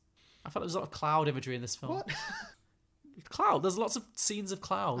clouds. I felt there was a lot of cloud imagery in this film. What? Cloud. There's lots of scenes of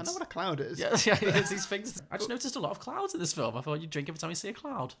clouds. I know what a cloud is. Yeah, it's these things. I just noticed a lot of clouds in this film. I thought you'd drink every time you see a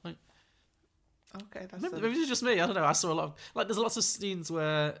cloud. Like, okay, that's... Maybe it's just me. I don't know. I saw a lot of... Like, there's lots of scenes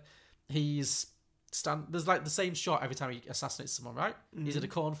where he's... There's like the same shot every time he assassinates someone, right? Mm-hmm. He's in a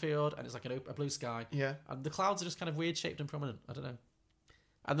cornfield and it's like a blue sky. Yeah. And the clouds are just kind of weird shaped and prominent. I don't know.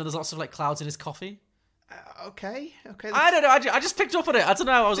 And then there's lots of like clouds in his coffee. Okay. I don't know. I just picked up on it. I don't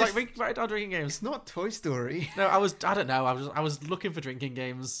know. I was like, write down drinking games. It's not Toy Story. No, I don't know. I was looking for drinking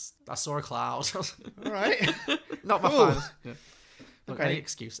games. I saw a cloud. All right. Not my fan. Yeah. Look, Okay.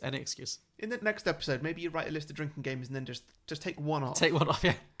 Any excuse. In the next episode, maybe you write a list of drinking games and then just take one off. Take one off,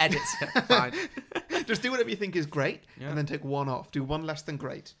 yeah. Edit. Yeah, fine. Just do whatever you think is great, Yeah. and then take one off. Do one less than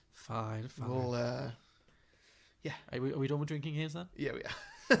great. Fine. We'll, yeah. Are we done with drinking games then? Yeah, we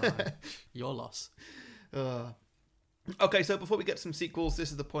are. Fine. Your loss. Okay, so before we get to some sequels, this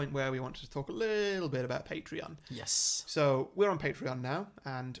is the point where we want to talk a little bit about Patreon. Yes. So we're on Patreon now,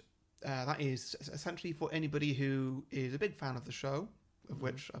 and that is essentially for anybody who is a big fan of the show, of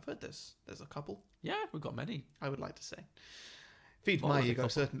which I've heard there's a couple. Yeah, we've got many. I would like to say. Feeds More my than a ego, couple.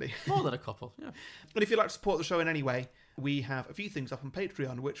 certainly. More than a couple, yeah. And if you'd like to support the show in any way, we have a few things up on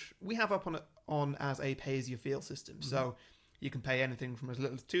Patreon, which we have up on as a pay-as-you-feel system. Mm-hmm. So you can pay anything from as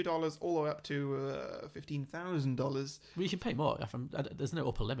little as $2 all the way up to $15,000. Well, you can pay more. There's no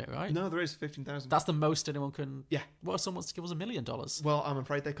upper limit, right? No, there is $15,000. That's the most anyone can... Yeah. What if someone wants to give us $1 million? Well, I'm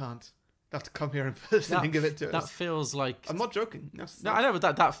afraid they can't. They have to come here in person and give it to us. That feels like... I'm not joking. No, I know,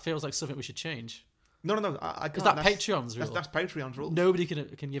 but that feels like something we should change. No, I can't. Is that Patreon's rule? That's Patreon's rule. Nobody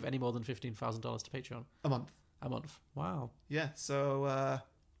can give any more than $15,000 to Patreon. A month. Wow. Yeah, so...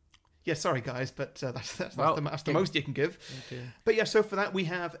 yeah, sorry guys, but that's the most you can give. Okay. But yeah, so for that we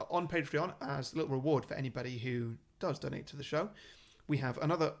have on Patreon, as a little reward for anybody who does donate to the show, we have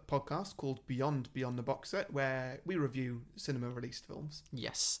another podcast called Beyond the Box Set, where we review cinema released films.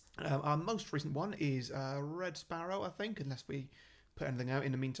 Yes. Our most recent one is Red Sparrow, I think, unless we put anything out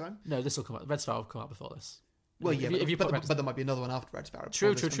in the meantime. No, this will come out. Red Sparrow will come out before this. Well, yeah, but there might be another one after Red Sparrow.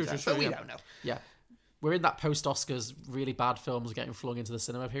 True. So we yeah. don't know. Yeah. We're in that post-Oscars really bad films getting flung into the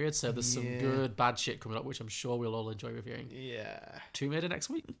cinema period, so there's some good bad shit coming up, which I'm sure we'll all enjoy reviewing. Yeah. Tomb Raider next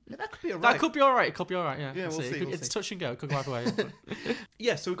week? Yeah, that could be alright. That could be alright. It could be alright, yeah. Yeah, we'll see. It's touch and go. It could go either way.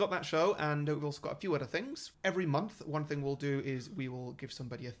 Yeah, so we've got that show, and we've also got a few other things. Every month, one thing we'll do is we will give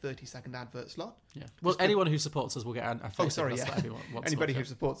somebody a 30-second advert slot. Yeah. Well, anyone who supports us will get a 30-second slot. Anybody who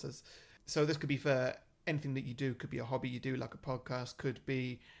supports us. So this could be for anything that you do. Could be a hobby you do, like a podcast. Could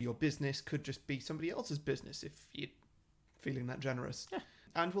be your business. Could just be somebody else's business if you're feeling that generous. Yeah.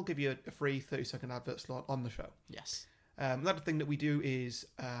 And we'll give you a free 30-second advert slot on the show. Yes. Another thing that we do is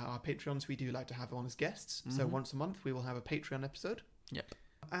our Patreons, we do like to have on as guests. Mm-hmm. So once a month we will have a Patreon episode. Yep.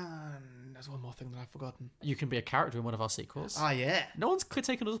 And there's one more thing that I've forgotten. You can be a character in one of our sequels. Ah, yeah. No one's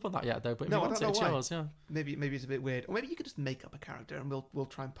taken us up on that yet, though. But if no, you I want don't to, know why. yours, yeah. Maybe it's a bit weird, or maybe you could just make up a character and we'll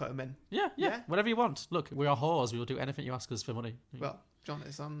try and put him in. Yeah. Whatever you want. Look, we are whores. We will do anything you ask us for money. Well, John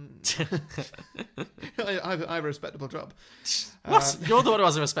is I have a respectable job. What? You're the one who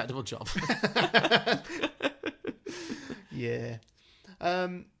has a respectable job. Yeah.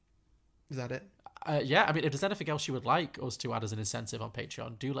 Is that it? Yeah, I mean, if there's anything else you would like us to add as an incentive on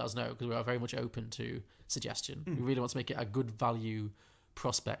Patreon, do let us know, because we are very much open to suggestion. We really want to make it a good value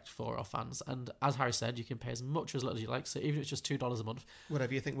prospect for our fans. And as Harry said, you can pay as much or as little as you like. So even if it's just $2 a month,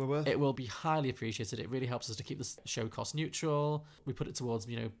 whatever you think we're worth, it will be highly appreciated. It really helps us to keep the show cost neutral. We put it towards,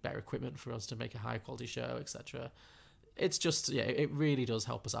 better equipment for us to make a high quality show, etc. It's just, it really does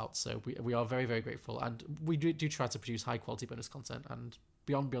help us out. So we are very, very grateful. And we do try to produce high quality bonus content. And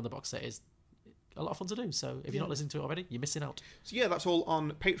Beyond the Box Set is a lot of fun to do. So if you're not listening to it already, you're missing out. So yeah, that's all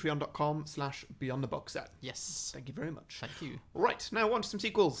on patreon.com/beyondtheboxset. Yes. Thank you very much. Thank you. Right, now on to some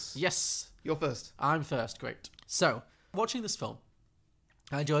sequels. Yes. You're first. I'm first. Great. So, watching this film,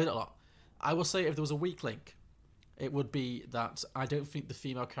 I enjoyed it a lot. I will say if there was a weak link, it would be that I don't think the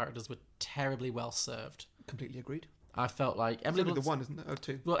female characters were terribly well served. Completely agreed. I felt like Emily Blunt's the one, isn't it? Or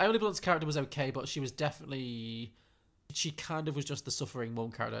two. Well, Emily Blunt's character was okay, but she was definitely... She kind of was just the suffering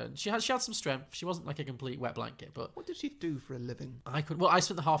mum character. And she had some strength. She wasn't like a complete wet blanket, but... What did she do for a living? I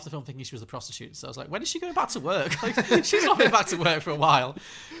spent the half of the film thinking she was a prostitute, so I was like, when is she going back to work? Like, she's not been back to work for a while.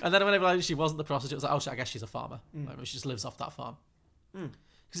 And then when I realised she wasn't the prostitute, I was like, oh shit, I guess she's a farmer. Like, maybe she just lives off that farm.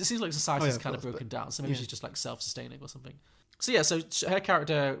 Because it seems like society's kind of broken down, so maybe she's just like self-sustaining or something. So yeah, so her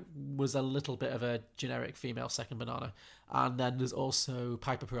character was a little bit of a generic female second banana. And then there's also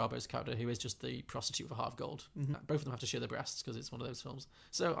Piper Parabo's character, who is just the prostitute with a heart of gold. Both of them have to show their breasts because it's one of those films.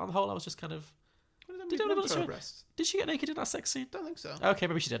 So on the whole, I was just kind of... Did she get naked in that sex scene? Don't think so. Okay,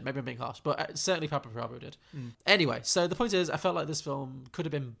 maybe she did. Maybe I'm being harsh. But certainly Piper Parabo did. Anyway, so the point is, I felt like this film could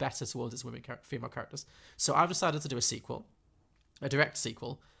have been better towards its female characters. So I've decided to do a sequel, a direct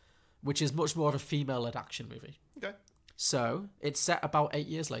sequel, which is much more of a female-led action movie. Okay. So it's set about 8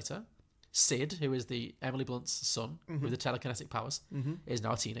 years later. Sid, who is the Emily Blunt's son with the telekinetic powers, is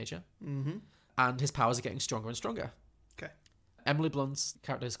now a teenager. And his powers are getting stronger and stronger. Okay. Emily Blunt's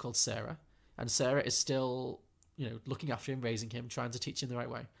character is called Sarah. And Sarah is still, looking after him, raising him, trying to teach him the right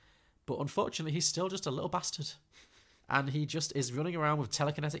way. But unfortunately, he's still just a little bastard. And he just is running around with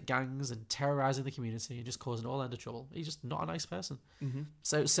telekinetic gangs and terrorizing the community and just causing all end of trouble. He's just not a nice person.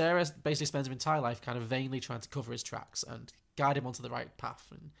 So Sarah basically spends her entire life kind of vainly trying to cover his tracks and guide him onto the right path.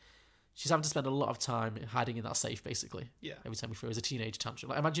 And she's having to spend a lot of time hiding in that safe, basically. Yeah. Every time he throws a teenage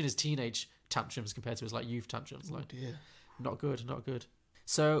tantrum. Like, imagine his teenage tantrums compared to his youth tantrums. Oh dear. Not good, not good.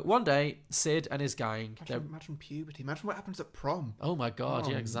 So one day, Sid and his gang... Imagine puberty. Imagine what happens at prom. Oh my god,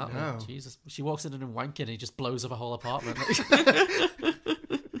 yeah, exactly. No. Jesus. She walks in and wanking and he just blows up a whole apartment. Is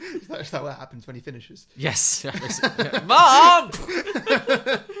that what happens when he finishes? Yes. Yeah, yeah. Mom!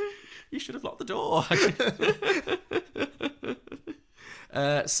 You should have locked the door.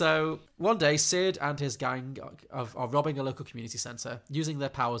 So one day, Sid and his gang are robbing a local community centre, using their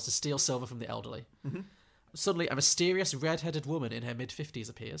powers to steal silver from the elderly. Suddenly, a mysterious red-headed woman in her mid-50s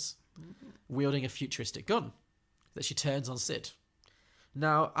appears, wielding a futuristic gun that she turns on Sid.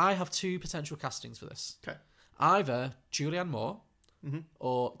 Now, I have two potential castings for this. Okay. Either Julianne Moore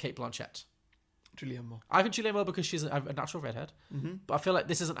or Cate Blanchett. Julianne Moore. I think Julianne Moore because she's a natural redhead. But I feel like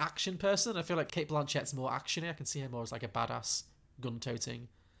this is an action person. I feel like Cate Blanchett's more actiony. I can see her more as like a badass gun-toting.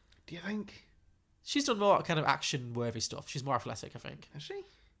 Do you think? She's done more kind of action-worthy stuff. She's more athletic, I think. Has she?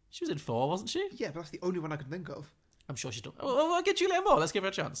 She was in 4, wasn't she? Yeah, but that's the only one I can think of. I'm sure she's done. Oh, I'll get Julianne Moore. Let's give her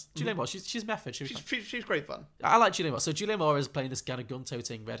a chance. Julianne Moore. She's method. She's great fun. I like Julianne Moore. So Julianne Moore is playing this kind of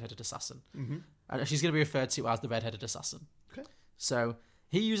gun-toting red-headed assassin. And she's going to be referred to as the red-headed assassin. Okay. So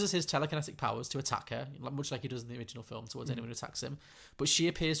he uses his telekinetic powers to attack her, much like he does in the original film towards anyone who attacks him. But she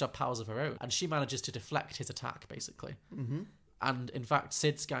appears to have powers of her own. And she manages to deflect his attack, basically. And in fact,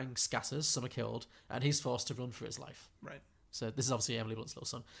 Sid's gang scatters, some are killed, and he's forced to run for his life. Right. So this is obviously Emily Blunt's little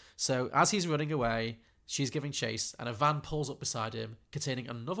son. So as he's running away, she's giving chase, and a van pulls up beside him, containing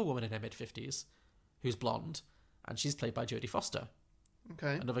another woman in her mid-50s, who's blonde, and she's played by Jodie Foster.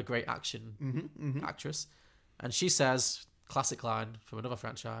 Okay. Another great action actress. And she says, classic line from another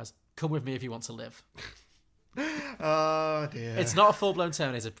franchise, "Come with me if you want to live." Oh dear. It's not a full-blown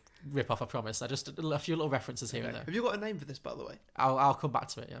Terminator rip-off, I promise. A few little references here and there. Have you got a name for this, by the way? I'll come back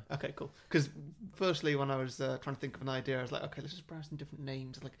to it, yeah. Okay, cool. Because firstly, when I was trying to think of an idea, I was like, okay, let's just browse some different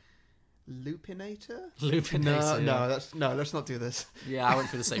names. Like, Lupinator? Lupinator. No, let's not do this. Yeah, I went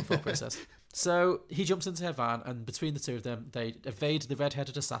through the same thought process. So he jumps into her van, and between the two of them, they evade the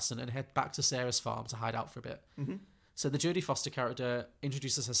red-headed assassin and head back to Sarah's farm to hide out for a bit. So the Jodie Foster character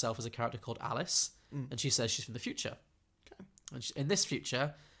introduces herself as a character called Alice, and she says she's from the future. Okay. And in this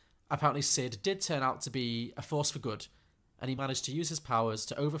future, apparently Sid did turn out to be a force for good, and he managed to use his powers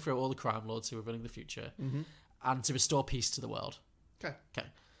to overthrow all the crime lords who were running the future and to restore peace to the world. Okay.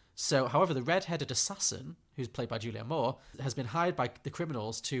 So, however, the red-headed assassin, who's played by Julianne Moore, has been hired by the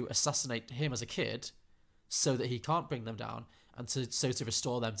criminals to assassinate him as a kid so that he can't bring them down and to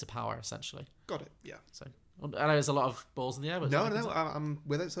restore them to power, essentially. Got it, yeah. So, I know there's a lot of balls in the air. But No, I'm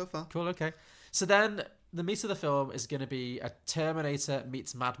with it so far. Cool, okay. So then the meat of the film is going to be a Terminator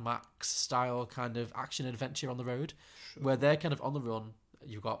meets Mad Max style kind of action adventure on the road, where they're kind of on the run.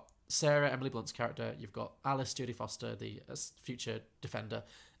 You've got Sarah, Emily Blunt's character, you've got Alice, Jodie Foster, the future defender,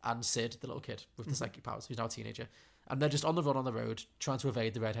 and Sid, the little kid with the psychic powers, who's now a teenager. And they're just on the run on the road, trying to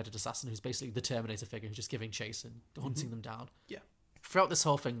evade the red-headed assassin, who's basically the Terminator figure, who's just giving chase and hunting them down. Yeah. Throughout this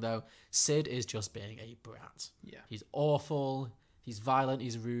whole thing, though, Sid is just being a brat. Yeah. He's awful, he's violent,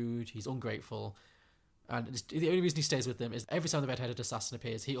 he's rude, he's ungrateful. And the only reason he stays with them is every time the red-headed assassin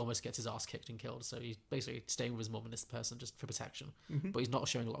appears, he almost gets his ass kicked and killed. So he's basically staying with his mum and this person just for protection. But he's not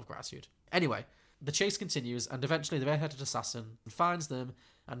showing a lot of gratitude. Anyway, the chase continues, and eventually the red-headed assassin finds them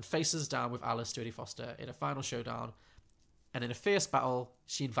and faces down with Alice, Jodie Foster, in a final showdown. And in a fierce battle,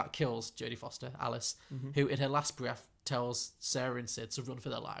 she in fact kills Jodie Foster, Alice, who in her last breath tells Sarah and Sid to run for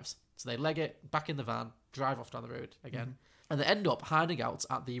their lives. So they leg it, back in the van, drive off down the road again. And they end up hiding out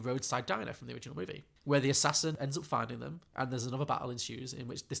at the roadside diner from the original movie, where the assassin ends up finding them, and there's another battle ensues in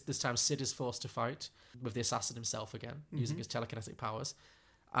which this time Sid is forced to fight with the assassin himself again, using his telekinetic powers.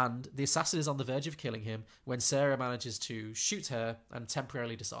 And the assassin is on the verge of killing him when Sarah manages to shoot her and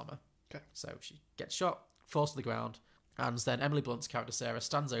temporarily disarm her. Okay. So she gets shot, falls to the ground, and then Emily Blunt's character Sarah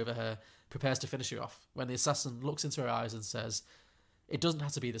stands over her, prepares to finish her off, when the assassin looks into her eyes and says, "It doesn't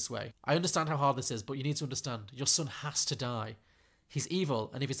have to be this way. I understand how hard this is, but you need to understand, your son has to die. He's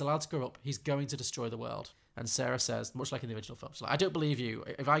evil, and if he's allowed to grow up, he's going to destroy the world." And Sarah says, much like in the original film, she's like, "I don't believe you.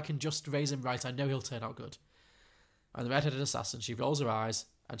 If I can just raise him right, I know he'll turn out good." And the red-headed assassin, she rolls her eyes,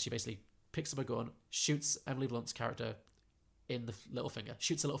 and she basically picks up a gun, shoots Emily Blunt's character in the little finger,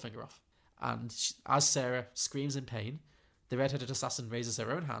 shoots her little finger off. And as Sarah screams in pain, the red-headed assassin raises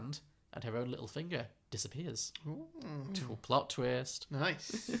her own hand, and her own little finger disappears. Ooh. Plot twist.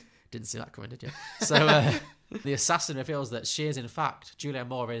 Nice. Didn't see that coming, did you? So the assassin reveals that she is, in fact, Julianne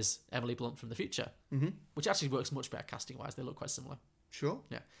Moore is Emily Blunt from the future, which actually works much better casting-wise. They look quite similar. Sure.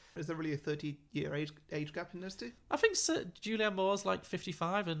 Yeah. Is there really a 30-year age gap in those two? I think Julianne Moore's like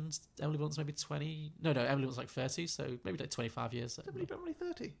 55 and Emily Blunt's maybe 20. No, Emily Blunt's like 30, so maybe like 25 years. Emily Blunt only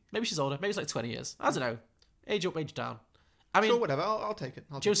 30. Maybe she's older. Maybe it's like 20 years. I don't know. Age up, age down. I mean, sure, whatever. I'll take it.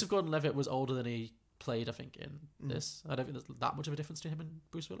 Joseph Gordon-Levitt was older than he played, I think, in this. I don't think there's that much of a difference to him and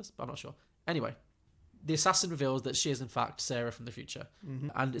Bruce Willis, but I'm not sure. Anyway, the assassin reveals that she is, in fact, Sarah from the future.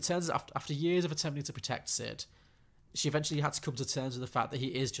 And it turns out, after years of attempting to protect Sid, she eventually had to come to terms with the fact that he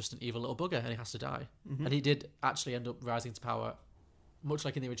is just an evil little bugger and he has to die. And he did actually end up rising to power, much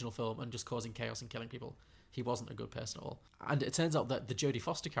like in the original film, and just causing chaos and killing people. He wasn't a good person at all. And it turns out that the Jodie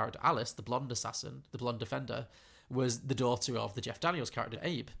Foster character, Alice, the blonde assassin, the blonde defender, was the daughter of the Jeff Daniels character,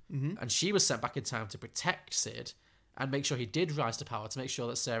 Abe. And she was sent back in time to protect Sid and make sure he did rise to power, to make sure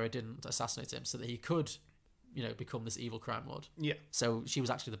that Sarah didn't assassinate him, so that he could, become this evil crime lord. Yeah. So she was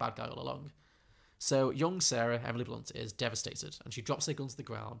actually the bad guy all along. So young Sarah, Emily Blunt, is devastated, and she drops her gun to the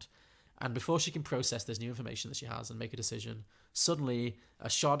ground. And before she can process this new information that she has and make a decision, suddenly a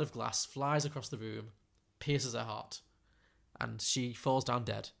shard of glass flies across the room, pierces her heart, and she falls down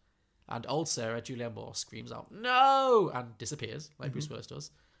dead. And old Sarah, Julianne Moore, screams out, "No!" and disappears, like Bruce Willis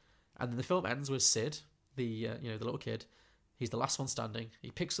does. And then the film ends with Sid, the little kid. He's the last one standing. He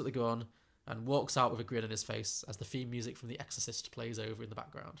picks up the gun and walks out with a grin on his face as the theme music from The Exorcist plays over in the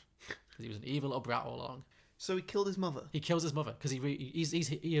background. Because he was an evil little brat all along. So he killed his mother? He kills his mother, because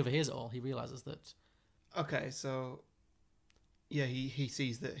he overhears it all. He realises that... Okay, so... Yeah, he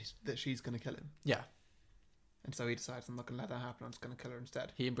sees that she's going to kill him. Yeah. And so he decides, I'm not going to let that happen, I'm just going to kill her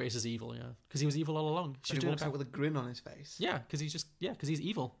instead. He embraces evil, yeah. Because he was evil all along. He walks out with a grin on his face. Yeah, because he's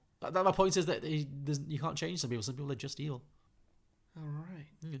evil. My point is that you can't change some people. Some people are just evil. All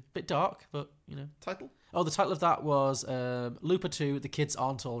right. Bit dark, but, Title? Oh, the title of that was Looper 2, The Kids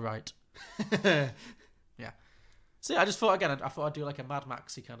Aren't All Right. Yeah. So yeah, I just thought, again, I thought I'd do like a Mad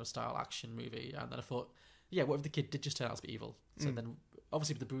Maxy kind of style action movie. And then I thought, yeah, what if the kid did just turn out to be evil? So then,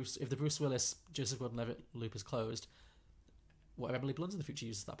 obviously, if the Bruce Willis, Joseph Gordon-Levitt loop is closed, what if Emily Blunt in the future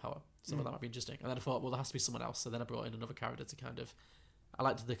uses that power? So that might be interesting. And then I thought, well, there has to be someone else. So then I brought in another character to kind of... I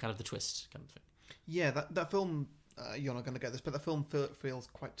liked the kind of the twist kind of thing. Yeah, that film... you're not going to get this, but the film feels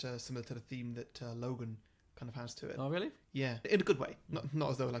quite similar to the theme that Logan kind of has to it. Oh, really? Yeah, in a good way. Not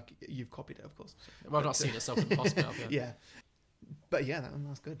as though like you've copied it, of course. Well, I've not seen it, so couldn't possibly have. Yeah, but yeah,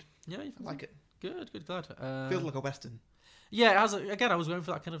 that's good. Yeah, I like it. Good, glad. Feels like a western. Yeah, it has, again, I was going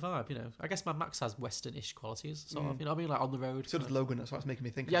for that kind of vibe, you know. I guess Mad Max has Western-ish qualities, sort of. You know what I mean? Like on the road. So does Logan, that's what's making me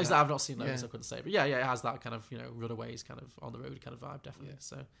think Yeah, of exactly. that. I've not seen Logan, so I couldn't say. But yeah, it has that kind of, you know, Runaways kind of on the road kind of vibe, definitely.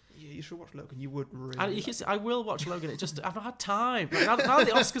 So Yeah, you should watch Logan. You would really. and you can see, I will watch Logan. It just, I've not had time. Like, now that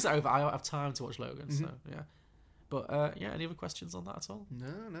the Oscars are over, I don't have time to watch Logan, so yeah. But yeah, any other questions on that at all?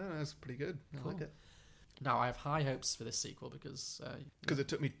 No, that's pretty good. I like it. Now, I have high hopes for this sequel because it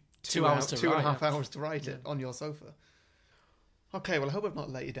took me 2 hours to 2.5 write, hours to write it on your sofa. Okay, well, I hope I've not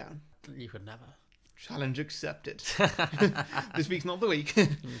let you down. You could never. Challenge accepted. This week's not the week.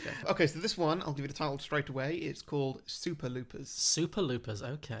 Okay, so this one, I'll give you the title straight away. It's called Super Loopers. Super Loopers,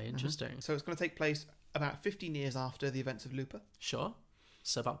 okay, interesting. So it's going to take place about 15 years after the events of Looper. Sure.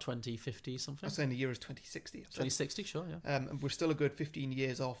 So about 2050 something? I'd say in the year is 2060. 2060, sure, yeah. And we're still a good 15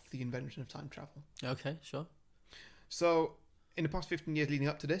 years off the invention of time travel. Okay, sure. So, in the past 15 years leading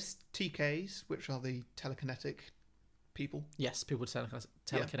up to this, TKs, which are the telekinetic people. Yes, people with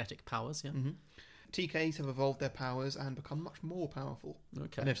telekinetic powers, yeah. TKs have evolved their powers and become much more powerful.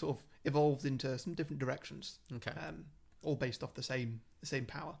 Okay. And they've sort of evolved into some different directions. Okay. All based off the same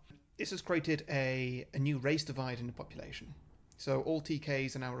power. This has created a new race divide in the population. So all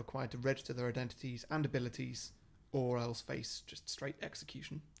TKs are now required to register their identities and abilities, or else face just straight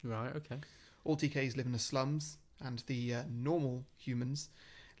execution. Right, okay. All TKs live in the slums, and the normal humans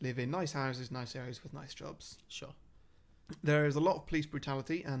live in nice houses, nice areas with nice jobs. Sure. There is a lot of police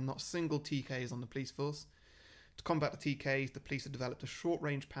brutality, and not a single TK is on the police force. To combat the TKs, the police have developed a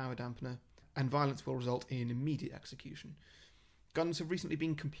short-range power dampener, and violence will result in immediate execution. Guns have recently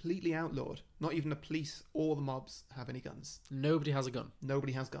been completely outlawed. Not even the police or the mobs have any guns. Nobody has a gun?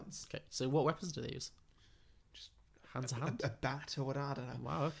 Nobody has guns. Okay, so what weapons do they use? Just hand to hand? A bat or whatever, I don't know.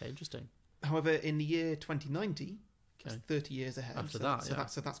 Wow, okay, interesting. However, in the year 2090, that's 30 years ahead. After so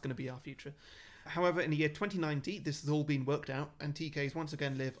that, that's going to be our future. However, in the year 2090, this has all been worked out, and TKs once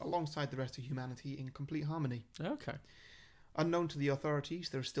again live alongside the rest of humanity in complete harmony. Okay. Unknown to the authorities,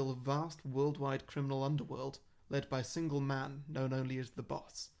 there is still a vast worldwide criminal underworld led by a single man known only as the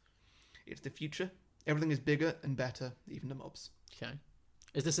Boss. It's the future. Everything is bigger and better, even the mobs. Okay.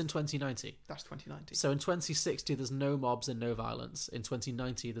 Is this in 2090? That's 2090. So in 2060, there's no mobs and no violence. In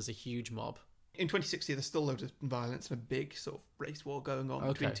 2090, there's a huge mob. In 2060, there's still loads of violence and a big sort of race war going on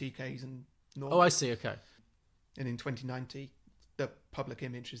between TKs and normal. Oh, I see, okay. And in 2090, the public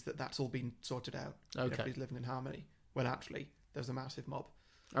image is that that's all been sorted out. Okay. Everybody's living in harmony. When actually, there's a massive mob.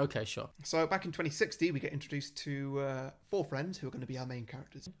 Okay, sure. So back in 2060, we get introduced to 4 friends who are going to be our main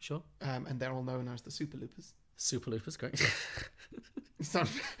characters. Sure. And they're all known as the Super Loopers. Super Loopers, great.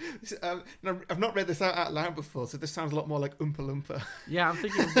 No, I've not read this out loud before, so this sounds a lot more like Oompa Loompa. Yeah, I'm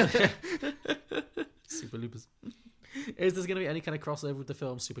thinking Super Loopers. Is there going to be any kind of crossover with the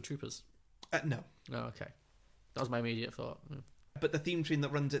film Super Troopers? No. Oh, okay. That was my immediate thought. But the theme tune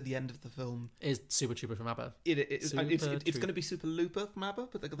that runs at the end of the film is Super Trooper from ABBA. It's going to be Super Looper from ABBA,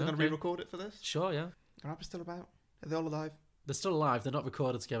 but they're going to re-record it for this. Sure, yeah. Are ABBA still about? Are they all alive? They're still alive. They're not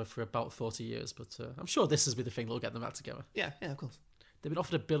recorded together for about 40 years, but I'm sure this will be the thing that'll get them back together. Yeah, of course. They've been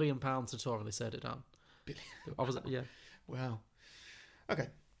offered £1 billion to tour and they said it down. Yeah. Wow. Okay.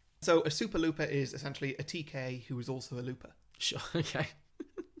 So a Super Looper is essentially a TK who is also a looper. Sure, okay.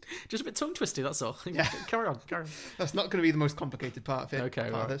 Just a bit tongue twisty, that's all. Yeah. Carry on. That's not going to be the most complicated part of it. Okay,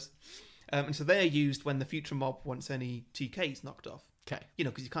 part of this. And so they're used when the future mob wants any TKs knocked off. Okay. You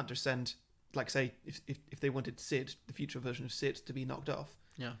know, because you can't just send, like, say, if they wanted Sid, the future version of Sid, to be knocked off,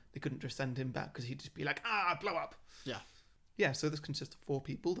 they couldn't just send him back because he'd just be like, blow up. Yeah. Yeah, so this consists of 4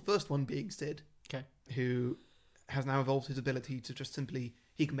 people. The first one being Sid, who has now evolved his ability to just simply,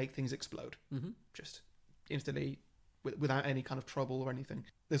 he can make things explode. Just instantly, without any kind of trouble or anything.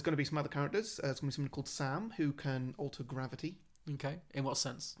 There's going to be some other characters. There's going to be someone called Sam, who can alter gravity. Okay, in what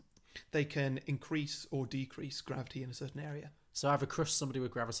sense? They can increase or decrease gravity in a certain area. So either crush somebody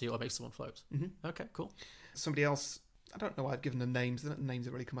with gravity or make someone float. Okay, cool. Somebody else, I don't know why I've given them names. The names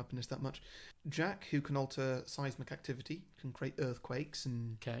have really come up in this that much. Jack, who can alter seismic activity, can create earthquakes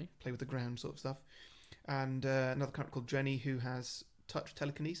and play with the ground sort of stuff. And another character called Jenny, who has touch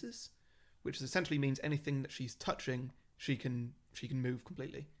telekinesis, which essentially means anything that she's touching, she can move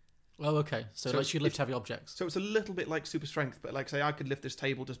completely. Oh, okay. So like she lift heavy objects. So it's a little bit like super strength, but like say I could lift this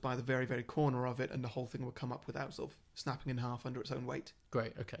table just by the very, very corner of it and the whole thing would come up without sort of snapping in half under its own weight.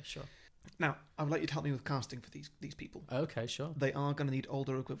 Great, okay, sure. Now, I would like you to help me with casting for these people. Okay, sure. They are going to need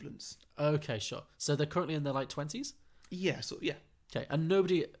older equivalents. Okay, sure. So they're currently in their like 20s? Yeah. Okay, and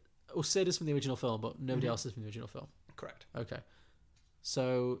nobody... Sid is from the original film, but nobody else is from the original film? Correct. Okay.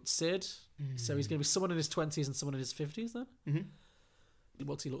 So Sid, so he's going to be someone in his 20s and someone in his 50s then?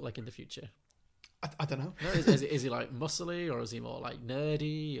 What's he look like in the future? I don't know. No, is he like muscly, or is he more like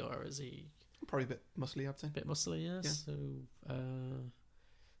nerdy, or is he Probably a bit muscly, I'd say. a bit muscly? Yeah. Yeah. So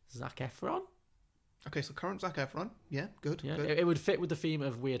Zac Efron. Okay, so current Zac Efron. Yeah, good. Yeah, good. it would fit with the theme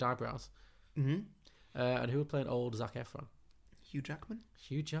of weird eyebrows. Mm-hmm. And who would play an old Zac Efron? Hugh Jackman.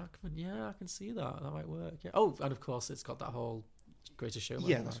 Hugh Jackman. Yeah, I can see that. That might work. Yeah. Oh, and of course, it's got that whole Greatest Showman.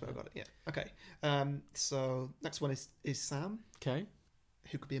 Yeah, that's where I got it. Yeah. Okay. So next one is Sam, Okay.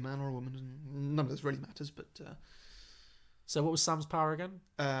 who could be a man or a woman. And none of this really matters, but So what was Sam's power again?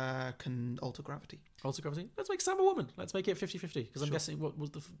 can alter gravity. Alter gravity. Let's make Sam a woman. Let's make it 50-50, because I'm Sure. guessing what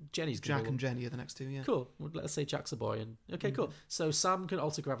was Jenny's gonna Jack be a and woman. Jenny are the next two. Yeah. Cool. Well, let's say Jack's a boy. And okay, cool. So Sam can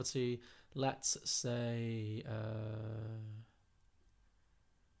alter gravity. Let's say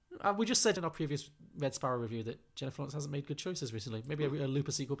we just said in our previous Red Sparrow review that Jennifer Lawrence hasn't made good choices recently. Maybe a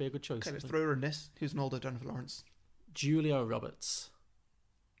Looper sequel would be a good choice. Okay, let's throw her in this. Who's an older Jennifer Lawrence? Julia Roberts.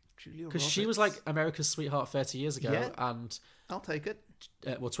 Julia Because Roberts. she was like America's sweetheart 30 years ago, Yeah. and I'll take it.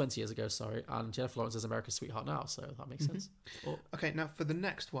 20 years ago, sorry, and Jennifer Lawrence is America's sweetheart now, so that makes sense. Or, Okay, now for the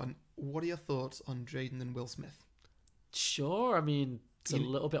next one, what are your thoughts on Jaden and Will Smith? sure, I mean, it's a You-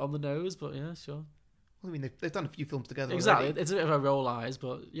 little bit on the nose, but yeah, sure. Well, I mean, they've done a few films together. Exactly, already. it's a bit of a roll eyes,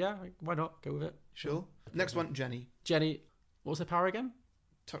 but yeah, why not? Go with it. Sure. Next one, Jenny. Jenny, what was her power again?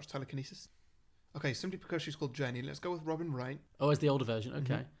 Touch telekinesis. Okay, simply because she's called Jenny, let's go with Robin Wright. Oh, it's the older version,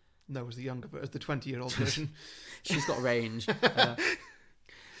 okay. No, as the younger, as the 20-year-old version. She's got range.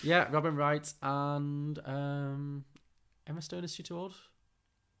 Yeah, Robin Wright and Emma Stone, is she too old?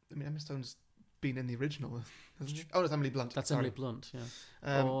 I mean, Emma Stone's been in the original, hasn't she? Oh, it's Emily Blunt. That's sorry. Emily Blunt,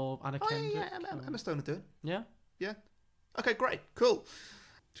 yeah. Or Anna Oh, Kendrick. yeah, Emma Stone would do it. Yeah. Yeah. Okay, great. Cool.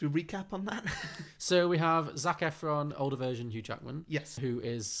 Should we recap on that? So we have Zac Efron, older version Hugh Jackman. Yes. Who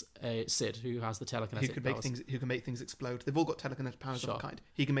is a Sid, who has the telekinetic Who can make powers. things? Who can make things explode? They've all got telekinetic powers Sure. of a kind.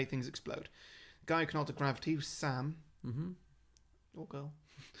 He can make things explode. Guy who can alter gravity, Sam. Mm-hmm. Or girl.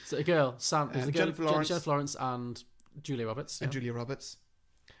 So a girl, Sam, is the girl, Jennifer Lawrence. Jennifer Lawrence and Julia Roberts. And Yeah. Julia Roberts.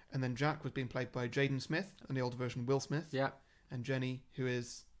 And then Jack was being played by Jaden Smith, and the older version Will Smith. Yeah. And Jenny, who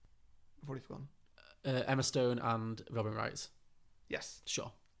is, I've already forgotten. Emma Stone and Robin Wright. Yes.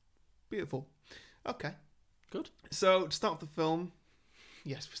 Sure. Beautiful. Okay. Good. So to start the film,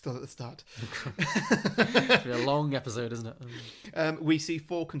 yes, we're still at the start. It's been a long episode, isn't it? We see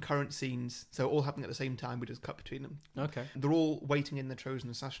 4 concurrent scenes, so all happening at the same time. We just cut between them. Okay. They're all waiting in the chosen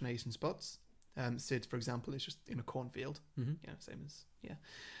assassination spots. Sid, for example, is just in a cornfield. Mhm. Yeah, same as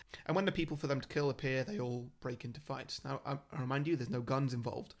And when the people for them to kill appear, they all break into fights. Now, I remind you, there's no guns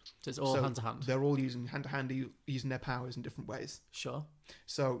involved. So it's all hand to hand. They're all using hand to hand, using their powers in different ways. Sure.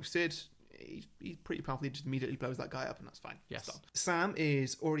 So Sid, he's pretty powerful. He just immediately blows that guy up, and that's fine. Yes. It's done. Sam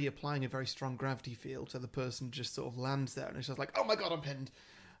is already applying a very strong gravity field, so the person just sort of lands there, and it's just like, oh my god, I'm pinned,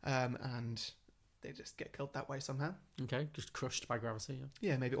 and they just get killed that way somehow. Okay. Just crushed by gravity.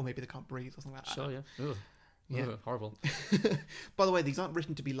 Yeah. Yeah, maybe they can't breathe or something like that. Sure. Yeah. Ugh. Yeah. Ugh, horrible. By the way, these aren't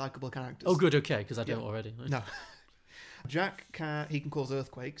written to be likable characters. Oh, good. Okay, because I Yeah. don't already. No. Jack can cause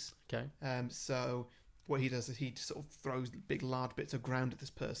earthquakes. Okay. So what he does is he just sort of throws big, large bits of ground at this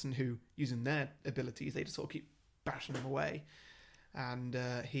person who, using their abilities, they just sort of keep bashing them away. And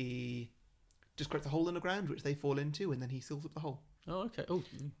he just creates a hole in the ground, which they fall into, and then he seals up the hole. Oh, okay. Oh,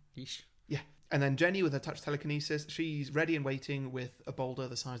 yeesh. Yeah. And then Jenny, with her touch telekinesis, she's ready and waiting with a boulder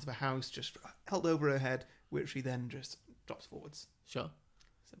the size of a house just held over her head, which she then just drops forwards. Sure.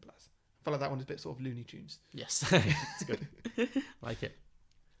 Simple as. I feel like that one is a bit sort of Looney Tunes. Yes. It's good. Like it.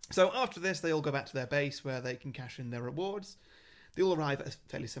 So after this, they all go back to their base where they can cash in their rewards. They all arrive at a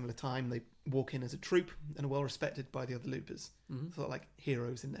fairly similar time. They walk in as a troop and are well respected by the other loopers. Mhm. Sort of like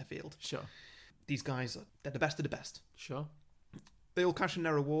heroes in their field. Sure. These guys, they're the best of the best. Sure. They all cash in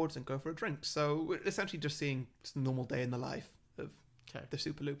their rewards and go for a drink. So we're essentially just seeing just a normal day in the life of Okay. the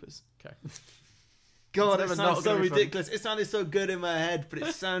super loopers. Okay. God, It's it never sounds not so gonna be funny. ridiculous. It sounded so good in my head, but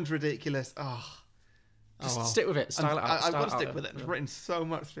it sounds ridiculous. Just well. stick with it. Style it out. I've Style got to out stick there. with it. I've Yeah. written so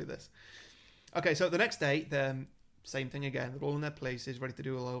much through this. Okay, so the next day, the same thing again. They're all in their places, ready to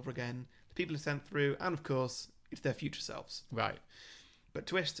do all over again. The people are sent through, and of course, it's their future selves. Right. But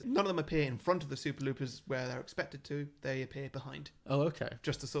twist, none of them appear in front of the super loopers where they're expected to. They appear behind, Oh, okay.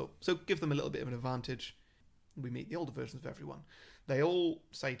 just to so give them a little bit of an advantage. We meet the older versions of everyone. They all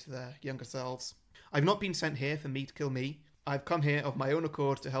say to their younger selves, "I've not been sent here for me to kill me. I've come here of my own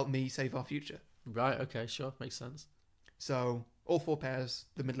accord to help me save our future." Right. Okay. Sure. Makes sense. So all 4 pairs,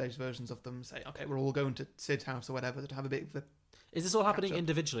 the middle-aged versions of them, say, "Okay, we're all going to Sid's house or whatever to have a bit of a..." Is this all happening Catch up.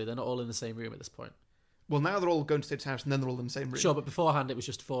 individually? They're not all in the same room at this point. Well, now they're all going to Sid's house, and then they're all in the same room. Sure, but beforehand it was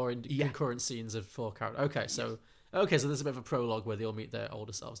just 4 Yeah. concurrent scenes of 4 characters. Okay, so Okay, so there's a bit of a prologue where they all meet their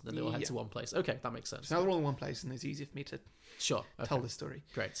older selves and then they all head Yeah. to one place. Okay, that makes sense. So now they're all in one place, and it's easier for me to Sure. Okay. tell the story.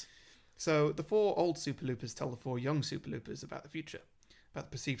 Great. So the 4 old Super Loopers tell the 4 young Super Loopers about the future, about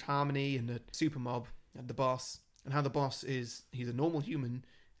the perceived harmony and the super mob and the boss, and how the boss he's a normal human,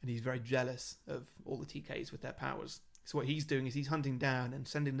 and he's very jealous of all the TKs with their powers. So what he's doing is he's hunting down and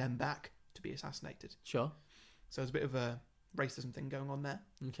sending them back to be assassinated. Sure. So there's a bit of a racism thing going on there.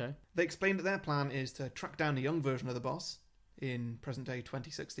 Okay. They explain that their plan is to track down a young version of the boss in present-day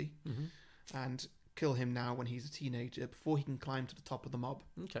 2060 and kill him now when he's a teenager before he can climb to the top of the mob.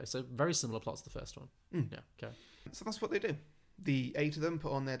 Okay, so very similar plot to the first one. Yeah, okay. So that's what they do. The 8 of them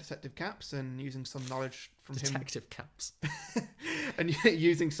put on their detective caps and using some knowledge from Detective caps. and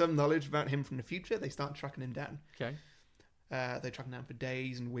using some knowledge about him from the future, they start tracking him down. Okay. They track him down for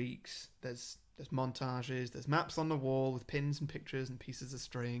days and weeks. There's montages, there's maps on the wall with pins and pictures and pieces of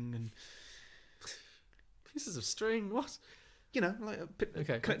string and... Pieces of string? What? You know, like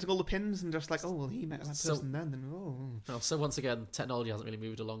connecting all the pins and just like, oh, well, he met that person then, oh. So once again, technology hasn't really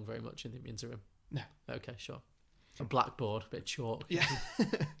moved along very much in the interim. No. Okay, sure. A blackboard, a bit of chalk. Yeah.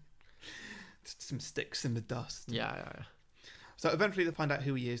 Some sticks in the dust. Yeah. So eventually they find out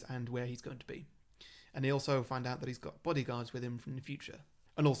who he is and where he's going to be. And they also find out that he's got bodyguards with him from the future.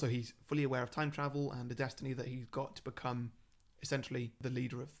 And also he's fully aware of time travel and the destiny that he's got to become essentially the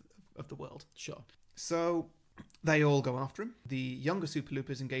leader of the world. Sure. So they all go after him. The younger Super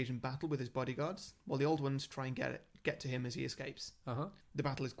Loopers engage in battle with his bodyguards, while the old ones try and get to him as he escapes. The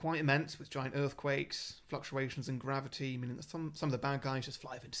battle is quite immense, with giant earthquakes, fluctuations in gravity, meaning that some of the bad guys just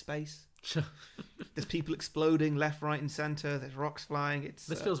fly into space. There's people exploding left, right, and centre. There's rocks flying.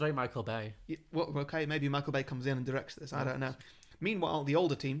 This feels very Michael Bay. Okay, maybe Michael Bay comes in and directs this. I don't know. Meanwhile, the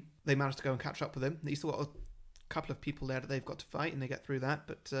older team, they manage to go and catch up with him. He's still got a couple of people there that they've got to fight, and they get through that.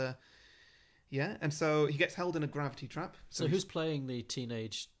 But yeah, and so he gets held in a gravity trap. So who's playing the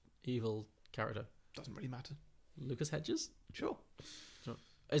teenage evil character? Doesn't really matter. Lucas Hedges? Sure.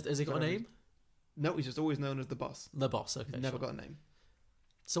 Has he got a name? No, he's just always known as the boss. The boss, okay. Never got a name.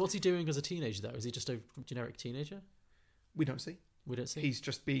 So what's he doing as a teenager, though? Is he just a generic teenager? We don't see. We don't see? He's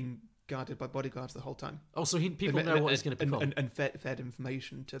just being guarded by bodyguards the whole time. Oh, so people know what he's going to become? And fed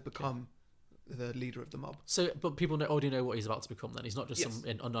information to become the leader of the mob. So, but people already know what he's about to become then? He's not just some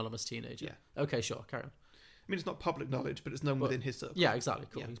anonymous teenager? Yeah. Okay, sure, carry on. I mean, it's not public knowledge, but it's known within his circle. Yeah, exactly,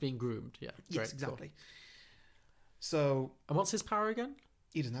 cool. Yeah. He's being groomed, yeah. Yes, Great, exactly. Cool. So... And what's his power again?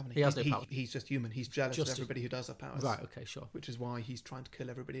 He doesn't have any. He has no power. He's just human. He's jealous of everybody who does have powers. Right, okay, sure. Which is why he's trying to kill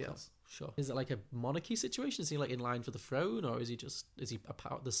everybody else. Sure. Is it like a monarchy situation? Is he like in line for the throne, or is he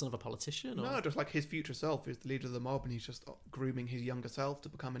the son of a politician? Or? No, just like his future self is the leader of the mob, and he's just grooming his younger self to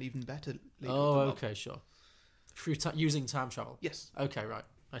become an even better leader of the mob. Okay, sure. Through using time travel? Yes. Okay, right.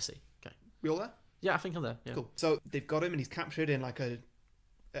 I see. Okay. We all there? Yeah, I think I'm there. Yeah. Cool. So they've got him, and he's captured in like a...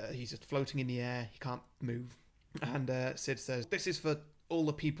 he's just floating in the air. He can't move. And Sid says, "This is for all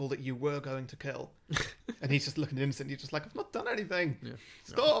the people that you were going to kill." And he's just looking innocent. He's just like, "I've not done anything. Yeah.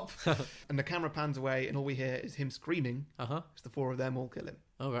 Stop." And the camera pans away, and all we hear is him screaming. As the 4 of them all kill him.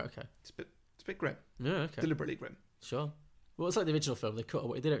 Oh, right, okay. It's a bit grim. Yeah, okay. Deliberately grim. Sure. Well, it's like the original film. They cut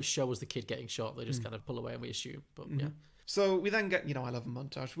away. They don't show us the kid getting shot. They just kind of pull away, and we assume. But yeah. So we then get, I love a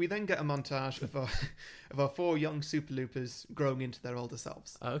montage. We then get a montage of our 4 young Super Loopers growing into their older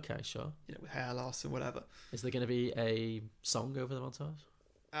selves. Okay, sure. With hair loss and whatever. Is there going to be a song over the montage?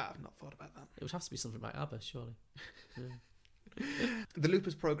 I've not thought about that. It would have to be something by ABBA, surely. Yeah. The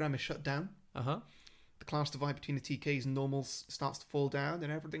Loopers program is shut down. The class divide between the TKs and normals starts to fall down,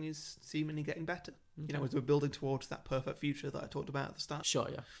 and everything is seemingly getting better. Okay. As we're building towards that perfect future that I talked about at the start. Sure,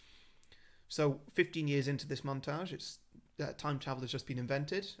 yeah. So 15 years into this montage, time travel has just been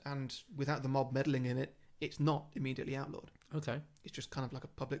invented, and without the mob meddling in it, it's not immediately outlawed. Okay. It's just kind of like a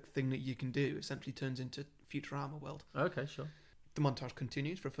public thing that you can do. Essentially turns into Futurama world. Okay, sure. The montage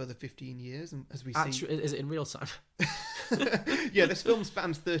continues for a further 15 years, and as we see... Is it in real time? Yeah, this film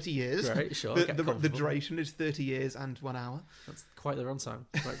spans 30 years. Right, sure. The duration is 30 years and 1 hour. That's quite the runtime.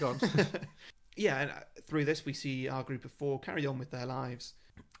 Right, go on. Yeah, and through this we see our group of 4 carry on with their lives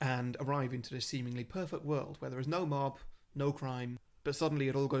and arrive into this seemingly perfect world where there is no mob, no crime, but suddenly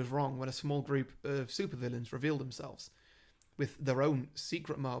it all goes wrong when a small group of supervillains reveal themselves with their own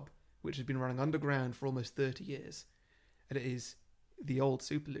secret mob, which has been running underground for almost 30 years. And it is the old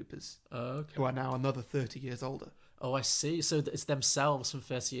Super Loopers, who are now another 30 years older. Oh, I see. So it's themselves from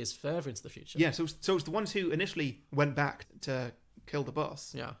 30 years further into the future. Yeah, so it's the ones who initially went back to kill the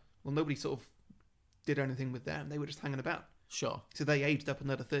boss. Yeah. Well, nobody sort of did anything with them. They were just hanging about. Sure. So they aged up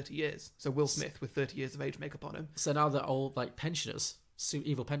another 30 years. So Will Smith with 30 years of age makeup on him. So now they're all like pensioners,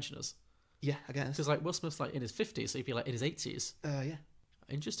 evil pensioners. Yeah, I guess. Because like Will Smith's like in his 50s, so he'd be like in his 80s. Yeah.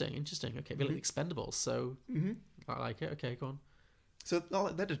 Interesting. Okay, be like Expendables. So I like it. Okay, go on. So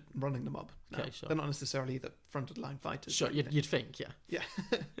they're just running them up. Now. Okay, sure. They're not necessarily the front of the line fighters. Sure, you'd think, yeah. Yeah.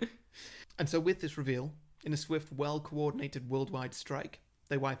 And so with this reveal, in a swift, well-coordinated worldwide strike,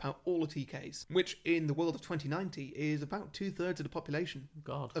 they wipe out all the TKs, which in the world of 2090 is about 2/3 of the population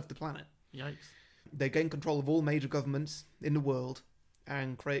of the planet. Yikes. They gain control of all major governments in the world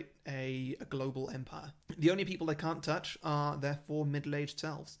and create a global empire. The only people they can't touch are their 4 middle-aged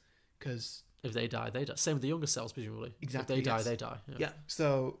selves, because... If they die, they die. Same with the younger cells, presumably. Exactly. If they die, they die. Yeah.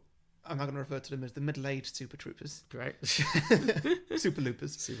 So I'm not going to refer to them as the middle-aged Super Troopers. Great. Super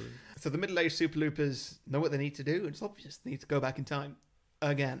Loopers. So the middle-aged Super Loopers know what they need to do. It's obvious. They need to go back in time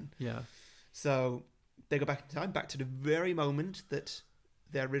again. Yeah. So they go back in time, back to the very moment that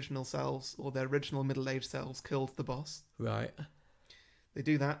their original selves, or their original middle-aged selves, killed the boss. Right. They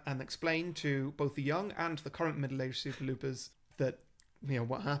do that and explain to both the young and the current middle-aged Super Loopers that,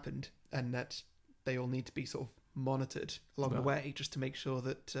 what happened, and that they all need to be sort of monitored along the way just to make sure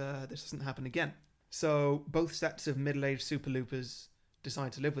that this doesn't happen again. So both sets of middle-aged Super Loopers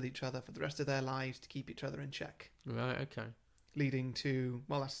decide to live with each other for the rest of their lives to keep each other in check. Right, okay. Leading to,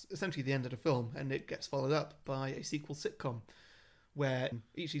 that's essentially the end of the film, and it gets followed up by a sequel sitcom where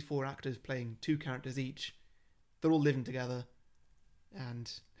each of these 4 actors playing 2 characters each, they're all living together,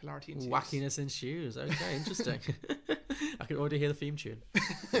 and hilarity ensues. Wackiness ensues. Okay, interesting. I can already hear the theme tune.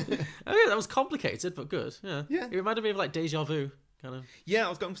 Okay, that was complicated, but good. Yeah. It reminded me of like Deja Vu, kind of. Yeah, I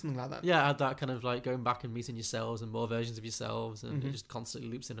was going for something like that. Yeah, I had that kind of like going back and meeting yourselves and more versions of yourselves, and it just constantly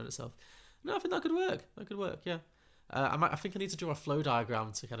loops in on itself. No, I think that could work. Yeah. I think I need to draw a flow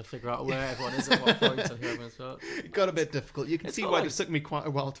diagram to kind of figure out where everyone is at what point and who everyone's at. It got a bit difficult. You can see why it took me quite a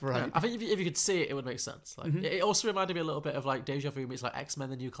while to write. Yeah, I think if you could see it, it would make sense. Like it also reminded me a little bit of like Deja Vu meets like X-Men: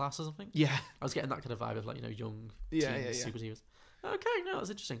 The New Class or something. Yeah, I was getting that kind of vibe of like young superheroes. Okay, no, that's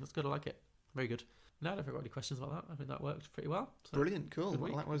interesting. That's good. I like it. Very good. No, I don't think I've got any questions about that. I think that worked pretty well. So. Brilliant, cool.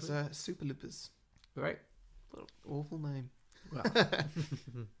 Well, that was Super Loopers. Great. What an awful name. Well.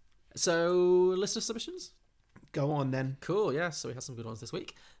 So, listener submissions? Go on then. Cool, yeah. So we had some good ones this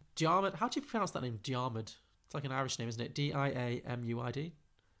week. Diarmid. How do you pronounce that name? Diarmid. It's like an Irish name, isn't it? Diamud.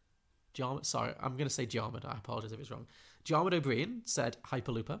 Diarmid. Sorry, I'm going to say Diarmid. I apologise if it's wrong. Diarmid O'Brien said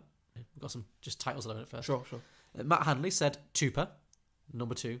Hyperlooper. We've got some just titles alone at first. Sure. Matt Hanley said Tooper.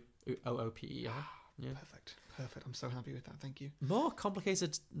 Number 2. Ooper. Yeah. Perfect. I'm so happy with that. Thank you. More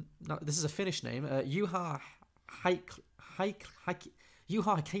complicated. No, this is a Finnish name. Juha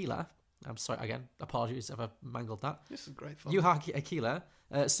Hakila. I'm sorry again. Apologies if I've mangled that. This is great fun. Juha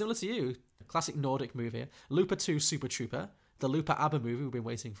Hakila. Similar to you, classic Nordic movie. Looper 2 Super Trooper. The Looper ABBA movie we've been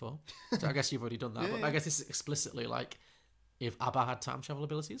waiting for. So I guess you've already done that. But I guess this is explicitly like if ABBA had time travel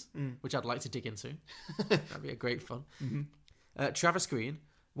abilities, which I'd like to dig into. That'd be a great fun. Travis Green.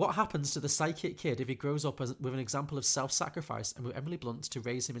 What happens to the psychic kid if he grows up with an example of self-sacrifice and with Emily Blunt to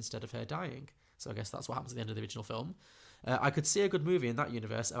raise him instead of her dying? So I guess that's what happens at the end of the original film. I could see a good movie in that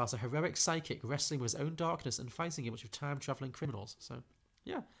universe about a heroic psychic wrestling with his own darkness and fighting a bunch of time-travelling criminals. So,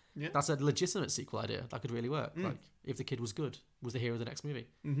 yeah. That's a legitimate sequel idea. That could really work. Like, if the kid was good, was the hero of the next movie.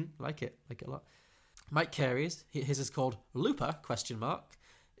 Like it a lot. Mike Carey's, his is called Looper, ?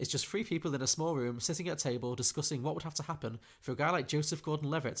 It's just 3 people in a small room sitting at a table discussing what would have to happen for a guy like Joseph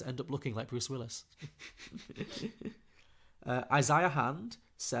Gordon-Levitt to end up looking like Bruce Willis. Isaiah Hand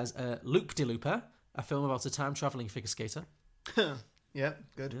says Luke de Looper, a film about a time-travelling figure skater. Yeah,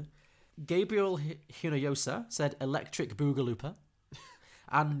 good. Yeah. Gabriel Hinoyosa said Electric Boogalooper.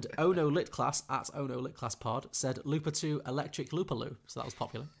 And Ono Lit Class at Ono Lit Class Pod said Looper 2 Electric Loopaloo. So that was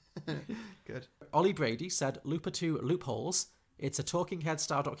popular. Good. Ollie Brady said Looper 2 Loopholes. It's a Talking Head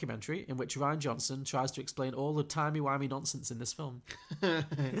style documentary in which Rian Johnson tries to explain all the timey-wimey nonsense in this film.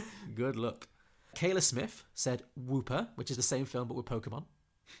 Good luck. Kayla Smith said Whooper, which is the same film but with Pokemon.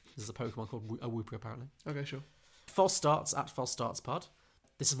 There's a Pokemon called a Whooper, apparently. Okay, sure. False Starts at False Starts Pod.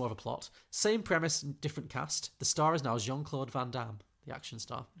 This is more of a plot. Same premise, different cast. The star is now Jean-Claude Van Damme, the action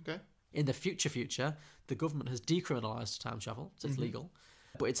star. Okay. In the future, the government has decriminalised time travel, so it's legal.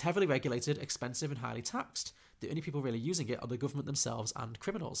 But it's heavily regulated, expensive and highly taxed. The only people really using it are the government themselves and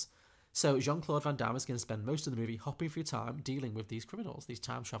criminals. So Jean-Claude Van Damme is going to spend most of the movie hopping through time dealing with these criminals, these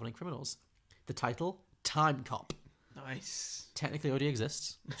time-travelling criminals. The title, Time Cop. Nice. Technically already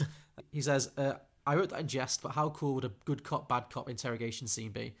exists. He says, I wrote that in jest, but how cool would a good cop, bad cop interrogation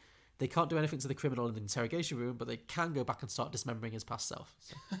scene be? They can't do anything to the criminal in the interrogation room, but they can go back and start dismembering his past self.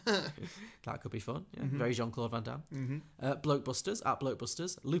 So that could be fun. Yeah. Very Jean-Claude Van Damme. Blokebusters at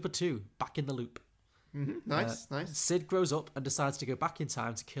Blokebusters. Looper 2, Back in the Loop. Nice. Sid grows up and decides to go back in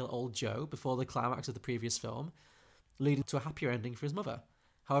time to kill old Joe before the climax of the previous film, leading to a happier ending for his mother.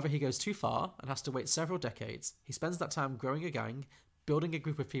 However, he goes too far and has to wait several decades. He spends that time growing a gang, building a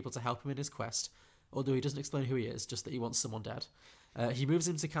group of people to help him in his quest, although he doesn't explain who he is, just that he wants someone dead. He moves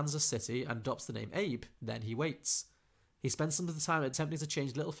into Kansas City and adopts the name Abe, then he waits. He spends some of the time attempting to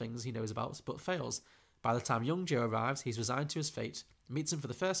change little things he knows about, but fails. By the time young Joe arrives, he's resigned to his fate, meets him for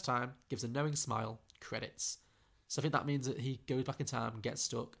the first time, gives a knowing smile, credits. So I think that means that he goes back in time, gets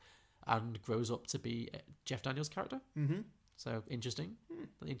stuck, and grows up to be Jeff Daniels' character. Mm-hmm. So interesting.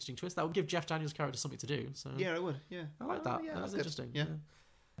 An interesting twist. That would give Jeff Daniels' character something to do. So yeah, it would. Yeah, I like that. Yeah, that was good. interesting. Yeah.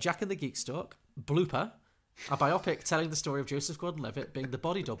 Jack and the Geek Stalk, Blooper, a biopic telling the story of Joseph Gordon-Levitt being the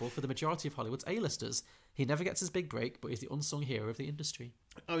body double for the majority of Hollywood's A-listers. He never gets his big break, but he's the unsung hero of the industry.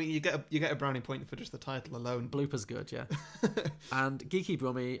 I mean, you get a brownie point for just the title alone. Blooper's good, yeah. And Geeky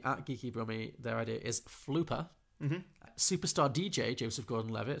Brummy, at Geeky Brummy, their idea is Flooper. Mm-hmm. Superstar DJ Joseph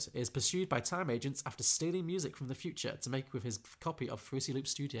Gordon-Levitt is pursued by time agents after stealing music from the future to make with his copy of Fruity Loop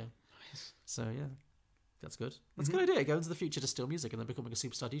Studio. Nice. So, yeah. That's good. That's a good idea. Go into the future to steal music and then becoming a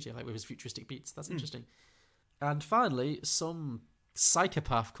superstar DJ, like with his futuristic beats. That's interesting. And finally, some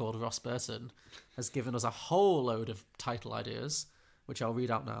psychopath called Ross Burton has given us a whole load of title ideas, which I'll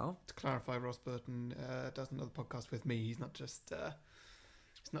read out now. To clarify, Ross Burton does another podcast with me. He's not just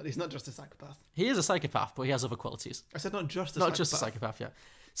he's not just a psychopath. He is a psychopath, but he has other qualities. I said not just a not psychopath. Just a psychopath, yeah.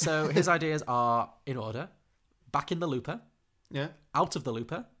 So his ideas are in order: Back in the Looper, yeah, Out of the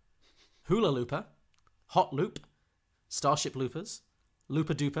Looper, Hula Looper, Hot Loop, Starship Loopers,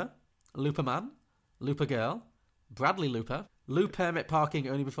 Looper Duper, Looper Man, Looper Girl, Bradley Looper, Loop Permit Parking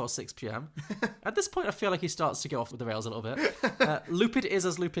only before 6 p.m. At this point, I feel like he starts to go off with the rails a little bit. Loopid is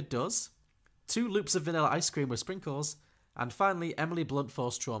as Loopid does. 2 loops of vanilla ice cream with sprinkles. And finally, Emily Blunt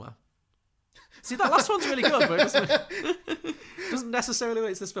Force Trauma. See, that last one's really good, but it doesn't necessarily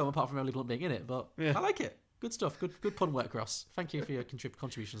relate to this film, apart from Emily Blunt being in it. But yeah. I like it. Good stuff. Good pun work, Ross. Thank you for your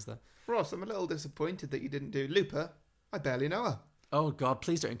contributions there. Ross, I'm a little disappointed that you didn't do Looper. I barely know her. Oh, God,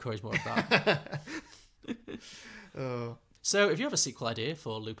 please don't encourage more of that. So if you have a sequel idea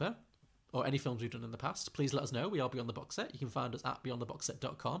for Looper or any films we've done in the past, please let us know. We are Beyond the Box Set. You can find us at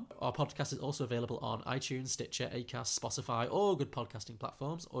beyondtheboxset.com. Our podcast is also available on iTunes, Stitcher, Acast, Spotify, all good podcasting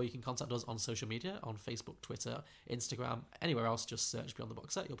platforms, or you can contact us on social media, on Facebook, Twitter, Instagram, anywhere else. Just search Beyond the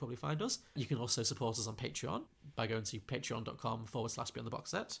Box Set. You'll probably find us. You can also support us on Patreon by going to patreon.com/Beyond the Box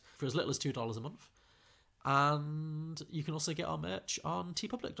Set for as little as $2 a month. And you can also get our merch on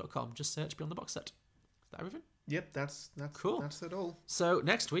tpublic.com. Just search Beyond the Box Set. Is that everything? Yep, that's cool. That's it all. So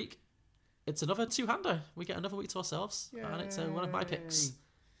next week, it's another two-hander. We get another week to ourselves. Yay. And it's one of my picks.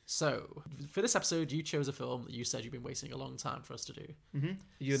 So for this episode, you chose a film that you said you've been waiting a long time for us to do. Mm-hmm.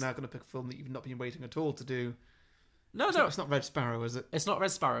 You're now going to pick a film that you've not been waiting at all to do. No. It's not Red Sparrow, is it? It's not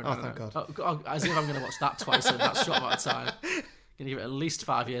Red Sparrow. No, thank God. Oh, as if I'm going to watch that twice in that short amount of time. Going to give it at least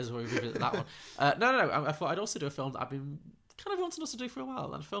 5 years before we revisit that one. No. I thought I'd also do a film that I've been kind of wanting us to do for a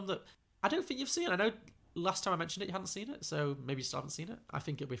while, and a film that I don't think you've seen. I know last time I mentioned it, you hadn't seen it, so maybe you still haven't seen it. I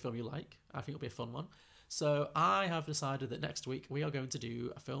think it'll be a film you like. I think it'll be a fun one. So I have decided that next week we are going to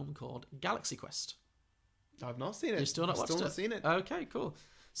do a film called Galaxy Quest. I've not seen it. You've still not watched it? Still not seen it. Okay, cool.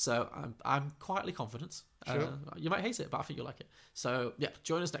 So I'm quietly confident. Sure. You might hate it, but I think you'll like it. So yeah,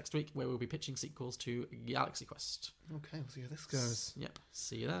 join us next week where we'll be pitching sequels to Galaxy Quest. Okay, we'll see how this goes. Yep.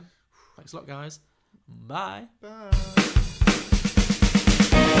 See you then. Thanks a lot, guys. Bye. Bye.